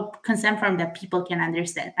consent form that people can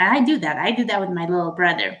understand. And I do that. I do that with my little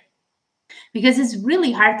brother because it's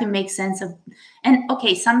really hard to make sense of. And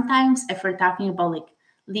okay, sometimes if we're talking about like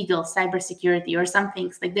legal cybersecurity or some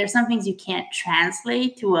things, like there's some things you can't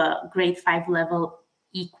translate to a grade 5 level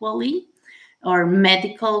equally, or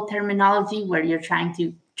medical terminology where you're trying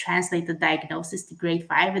to translate the diagnosis to grade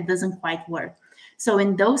 5, it doesn't quite work. So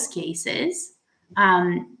in those cases,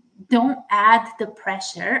 don't add the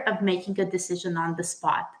pressure of making a decision on the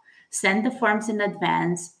spot. Send the forms in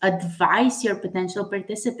advance, advise your potential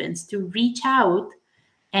participants to reach out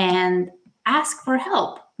and ask for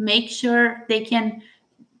help. Make sure they can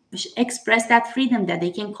express that freedom, that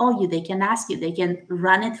they can call you, they can ask you, they can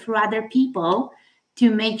run it through other people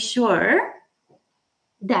to make sure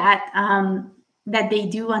that that they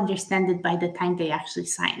do understand it by the time they actually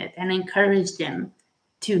sign it, and encourage them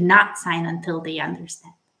to not sign until they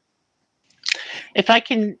understand. If I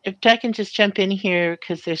can just jump in here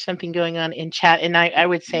because there's something going on in chat, and I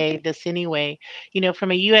would say this anyway.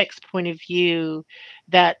 From a UX point of view,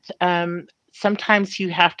 that sometimes you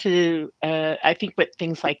have to. I think with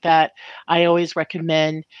things like that, I always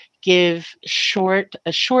recommend give a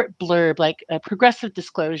short blurb, like a progressive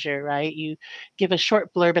disclosure, right? You give a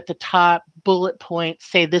short blurb at the top, bullet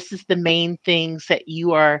points, say this is the main things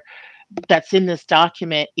that's in this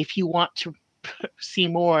document. If you want to see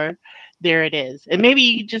more, there it is. And maybe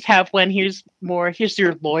you just have one, here's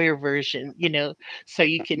your lawyer version, so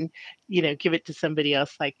you can, give it to somebody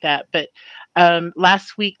else like that. But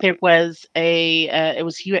last week there was it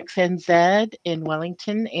was UXNZ in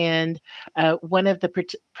Wellington, and one of the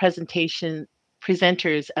presenters,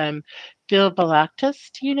 Phil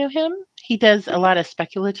Balaktis, do you know him? He does a lot of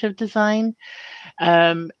speculative design,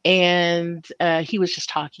 and he was just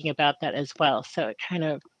talking about that as well. So it kind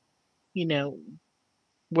of,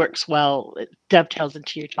 works well. It dovetails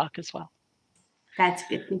into your talk as well. That's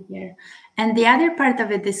good to hear. And the other part of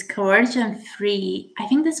it is coercion free. I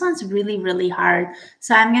think this one's really, really hard.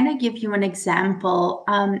 So I'm going to give you an example.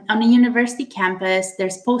 On a university campus,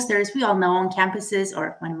 there's posters. We all know on campuses,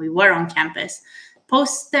 or when we were on campus,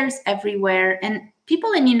 posters everywhere. And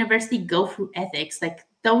people in university go through ethics, like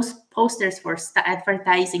those posters for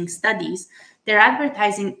advertising studies. They're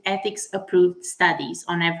advertising ethics approved studies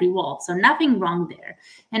on every wall. So nothing wrong there.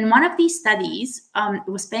 And one of these studies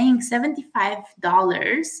was paying $75.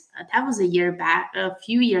 That was a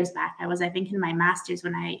few years back. I think in my master's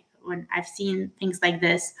when I've seen things like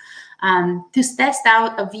this, to test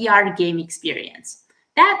out a VR game experience.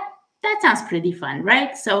 That sounds pretty fun,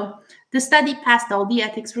 right? So the study passed all the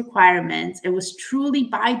ethics requirements. It was truly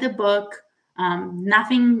by the book.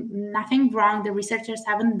 Nothing wrong. The researchers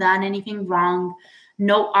haven't done anything wrong.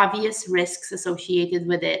 No obvious risks associated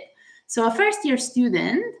with it. So a first-year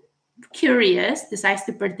student, curious, decides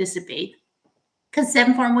to participate.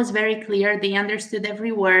 Consent form was very clear. They understood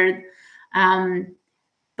every word.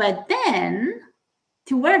 But then,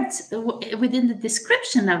 within the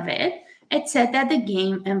description of it, it said that the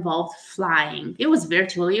game involved flying. It was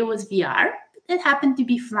virtual. It was VR. But it happened to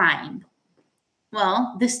be flying.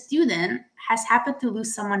 Well, the student has happened to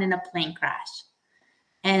lose someone in a plane crash,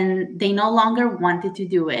 and they no longer wanted to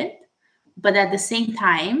do it. But at the same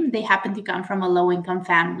time, they happened to come from a low-income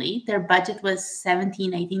family. Their budget was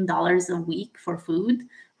 $17, $18 a week for food,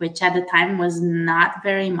 which at the time was not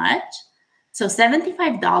very much. So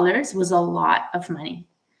 $75 was a lot of money.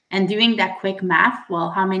 And doing that quick math, well,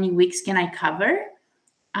 how many weeks can I cover?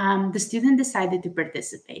 The student decided to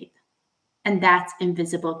participate. And that's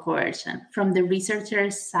invisible coercion. From the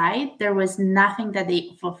researchers' side, there was nothing that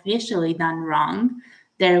they've officially done wrong.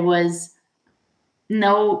 There was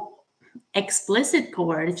no explicit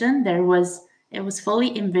coercion. It was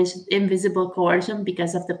fully invisible coercion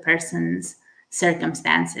because of the person's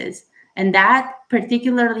circumstances. And that,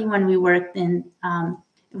 particularly when we worked in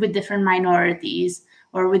with different minorities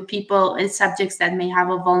or with people, subjects that may have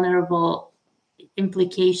a vulnerable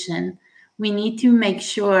implication, we need to make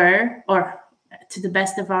sure, or to the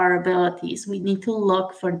best of our abilities, we need to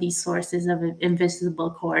look for these sources of invisible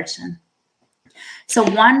coercion. So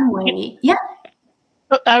one way, yeah.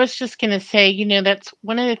 I was just going to say, that's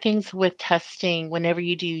one of the things with testing. Whenever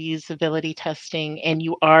you do usability testing and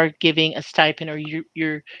you are giving a stipend or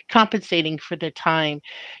you're compensating for the time,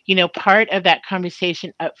 part of that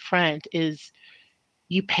conversation up front is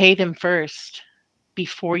you pay them first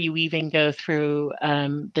before you even go through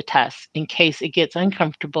the test, in case it gets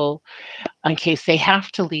uncomfortable, in case they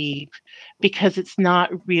have to leave, because it's not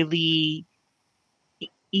really,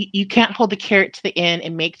 you can't hold the carrot to the end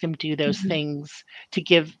and make them do those things to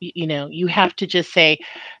give, you have to just say,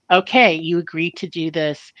 okay, you agreed to do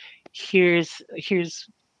this. Here's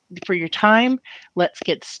for your time. Let's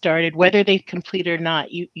get started. Whether they complete or not,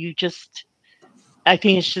 you just, I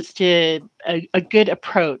think it's just a good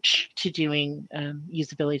approach to doing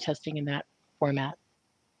usability testing in that format.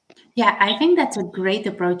 Yeah, I think that's a great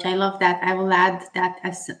approach. I love that. I will add that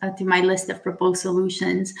as to my list of proposed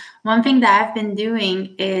solutions. One thing that I've been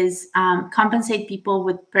doing is compensate people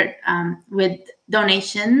with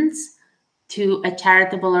donations to a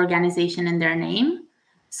charitable organization in their name.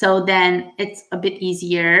 So then it's a bit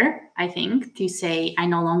easier, I think, to say I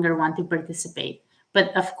no longer want to participate.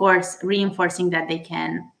 But of course, reinforcing that they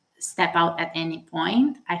can step out at any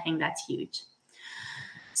point, I think that's huge.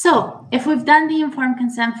 So if we've done the informed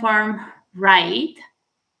consent form right,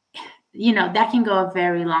 that can go a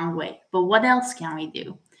very long way. But what else can we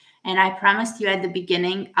do? And I promised you at the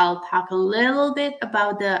beginning, I'll talk a little bit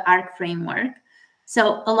about the ARC framework.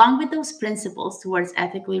 So along with those principles towards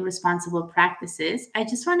ethically responsible practices, I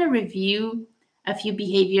just want to review a few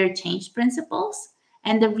behavior change principles.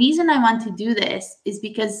 And the reason I want to do this is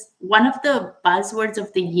because one of the buzzwords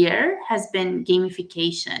of the year has been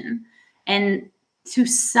gamification. And to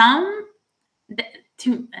some,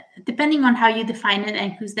 depending on how you define it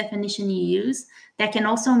and whose definition you use, that can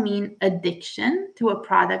also mean addiction to a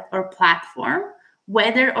product or platform,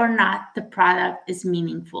 whether or not the product is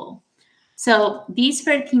meaningful. So these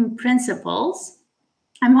 13 principles,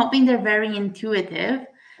 I'm hoping they're very intuitive,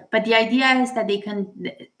 but the idea is that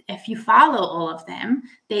if you follow all of them,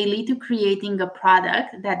 they lead to creating a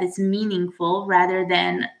product that is meaningful rather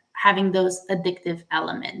than having those addictive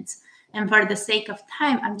elements. And for the sake of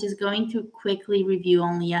time, I'm just going to quickly review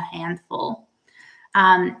only a handful.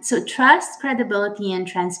 So trust, credibility, and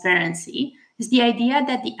transparency is the idea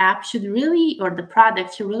that the app should really, or the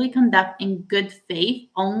product should really conduct in good faith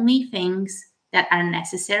only things that are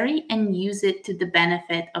necessary and use it to the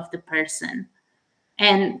benefit of the person.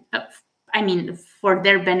 And for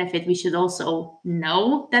their benefit, we should also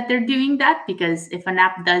know that they're doing that, because if an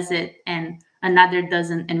app does it and another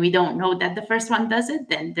doesn't, and we don't know that the first one does it,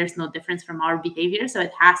 then there's no difference from our behavior. So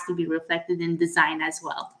it has to be reflected in design as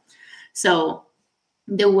well. So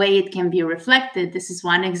the way it can be reflected, this is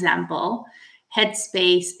one example.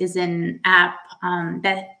 Headspace is an app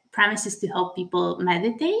that promises to help people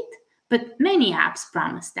meditate, but many apps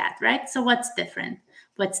promise that, right? So what's different?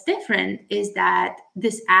 What's different is that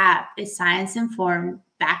this app is science-informed,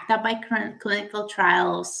 backed up by clinical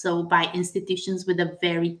trials, so by institutions with a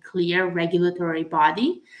very clear regulatory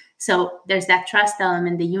body. So there's that trust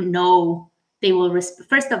element that they will,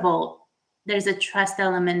 first of all, there's a trust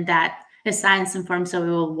element that is science-informed, so it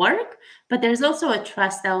will work, but there's also a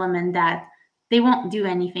trust element that they won't do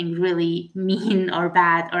anything really mean or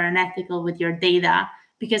bad or unethical with your data,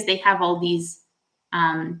 because they have all these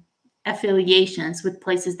affiliations with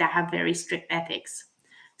places that have very strict ethics.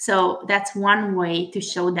 So that's one way to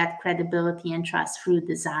show that credibility and trust through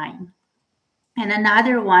design. And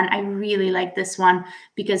another one, I really like this one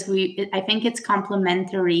because I think it's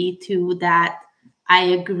complementary to that I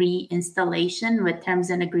agree installation with terms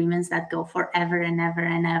and agreements that go forever and ever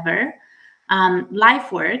and ever.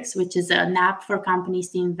 LifeWorks, which is an app for companies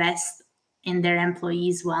to invest in their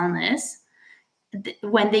employees' wellness,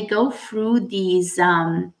 when they go through these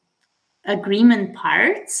agreement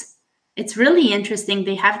parts, it's really interesting.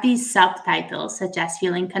 They have these subtitles such as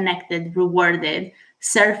feeling connected, rewarded,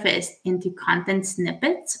 surfaced into content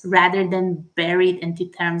snippets rather than buried into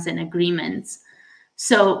terms and agreements.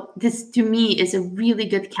 So this, to me, is a really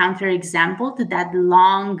good counterexample to that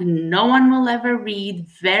long, no one will ever read,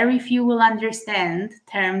 very few will understand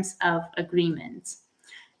terms of agreements.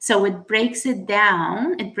 So it breaks it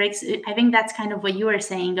down. I think that's kind of what you were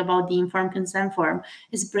saying about the informed consent form,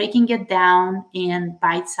 is breaking it down in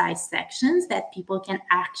bite-sized sections that people can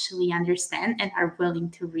actually understand and are willing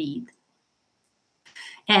to read.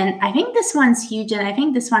 And I think this one's huge, and I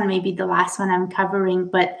think this one may be the last one I'm covering,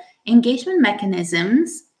 but engagement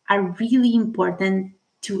mechanisms are really important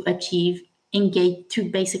to achieve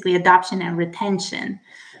basically adoption and retention.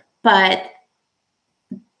 But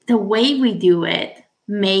the way we do it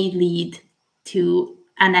may lead to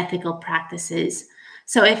unethical practices.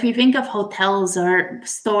 So if you think of hotels or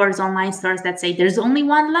stores, online stores that say there's only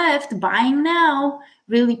one left, buying now,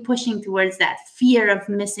 really pushing towards that fear of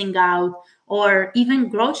missing out, or even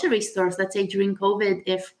grocery stores, let's say during COVID,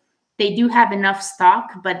 if they do have enough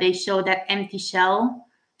stock, but they show that empty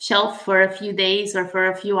shelf for a few days or for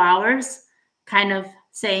a few hours, kind of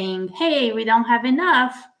saying, hey, we don't have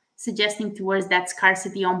enough, suggesting towards that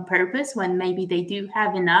scarcity on purpose when maybe they do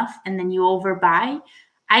have enough and then you overbuy.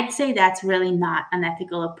 I'd say that's really not an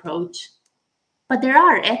ethical approach, but there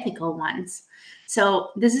are ethical ones. So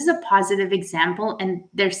this is a positive example, and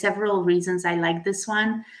there's several reasons I like this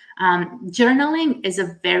one. Journaling is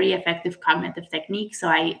a very effective cognitive technique, so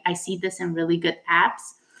I see this in really good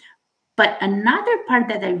apps. But another part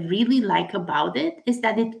that I really like about it is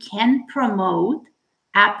that it can promote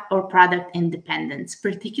app or product independence,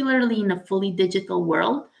 particularly in a fully digital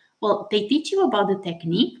world. Well, they teach you about the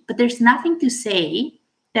technique, but there's nothing to say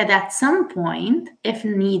that at some point, if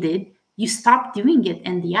needed, you stop doing it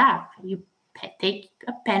in the app. You take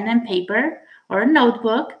a pen and paper or a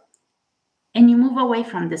notebook and you move away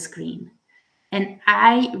from the screen. And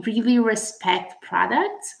I really respect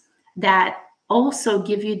products that also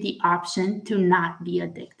give you the option to not be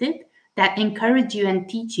addicted, that encourage you and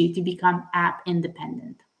teach you to become app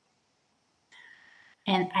independent.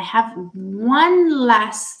 And I have one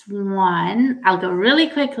last one. I'll go really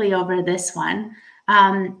quickly over this one.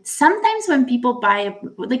 Sometimes when people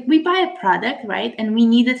we buy a product, right, and we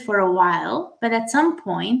need it for a while, but at some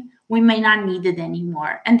point we may not need it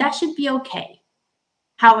anymore, and that should be okay.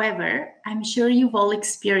 However, I'm sure you've all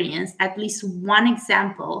experienced at least one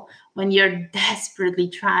example when you're desperately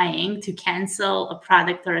trying to cancel a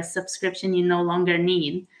product or a subscription you no longer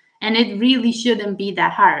need, and it really shouldn't be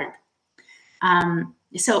that hard.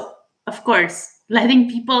 So, of course, letting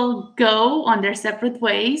people go on their separate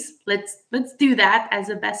ways, let's do that as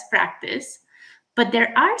a best practice. But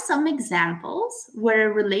there are some examples where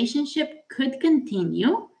a relationship could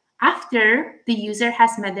continue after the user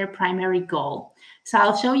has met their primary goal. So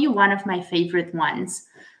I'll show you one of my favorite ones.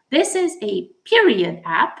 This is a period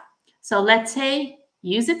app. So let's say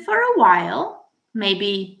use it for a while.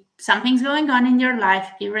 Maybe something's going on in your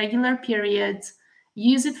life, irregular periods.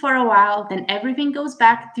 Use it for a while, then everything goes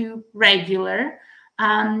back to regular.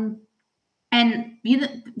 And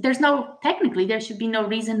technically, there should be no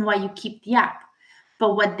reason why you keep the app.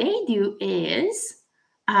 But what they do is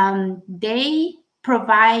they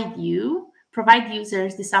provide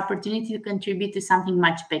users this opportunity to contribute to something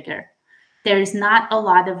much bigger. There is not a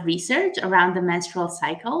lot of research around the menstrual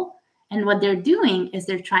cycle. And what they're doing is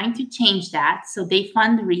they're trying to change that. So they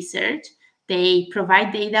fund research. They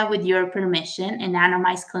provide data with your permission,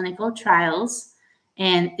 anonymize clinical trials,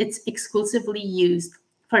 and it's exclusively used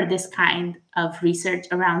for this kind of research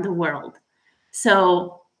around the world.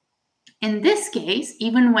 So in this case,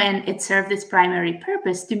 even when it served its primary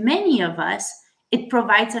purpose, to many of us, it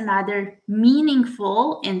provides another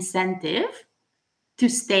meaningful incentive to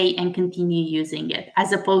stay and continue using it,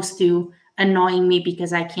 as opposed to annoying me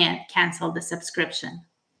because I can't cancel the subscription.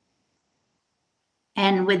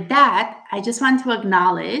 And with that, I just want to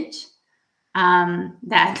acknowledge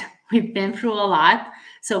that we've been through a lot.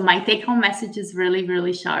 So my take-home message is really,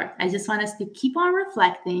 really short. I just want us to keep on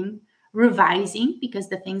reflecting, revising, because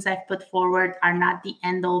the things I've put forward are not the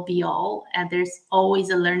end-all be-all. And there's always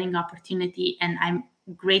a learning opportunity, and I'm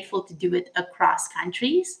grateful to do it across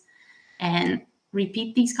countries. And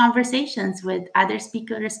repeat these conversations with other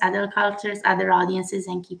speakers, other cultures, other audiences,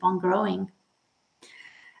 and keep on growing.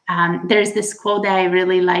 There's this quote that I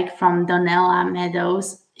really like from Donella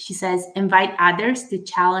Meadows. She says, invite others to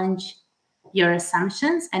challenge your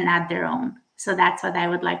assumptions and add their own. So that's what I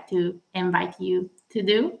would like to invite you to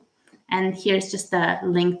do. And here's just a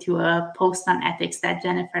link to a post on ethics that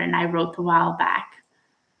Jennifer and I wrote a while back.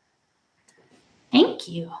 Thank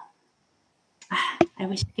you. I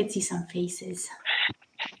wish I could see some faces.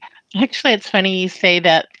 Actually, it's funny you say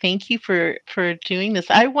that. Thank you for doing this.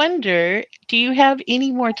 I wonder, do you have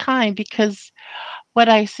any more time? Because what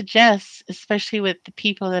I suggest, especially with the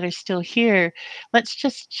people that are still here, let's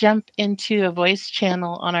just jump into a voice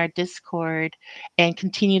channel on our Discord and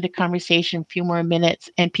continue the conversation a few more minutes,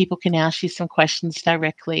 and people can ask you some questions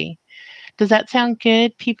directly. Does that sound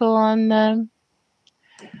good, people on the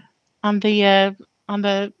on the on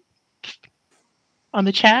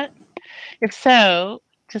the chat? If so,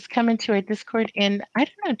 just come into our Discord, and I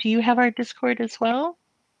don't know, do you have our Discord as well?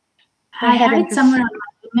 Go I ahead have and it somewhere just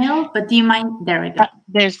on my email, but do you mind? There we go.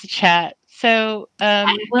 there's the chat. So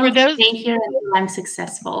I for will those, stay here until I'm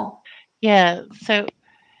successful. yeah. So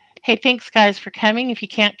hey, thanks guys for coming. If you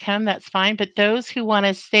can't come, that's fine. But those who want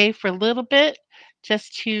to stay for a little bit,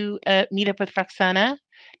 just to meet up with Roxana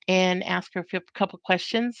and ask her a couple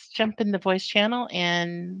questions, jump in the voice channel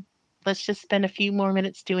and let's just spend a few more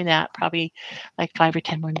minutes doing that. Probably like 5 or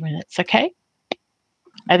 10 more minutes. Okay.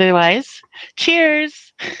 Otherwise,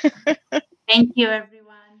 cheers. Thank you,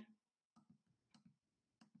 everyone.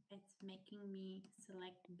 It's making me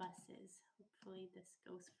select buses. Hopefully, this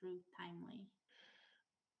goes through timely.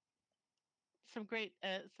 Some great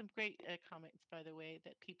comments, by the way,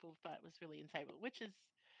 that people thought was really insightful. Which is,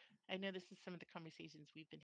 I know this is some of the conversations we've been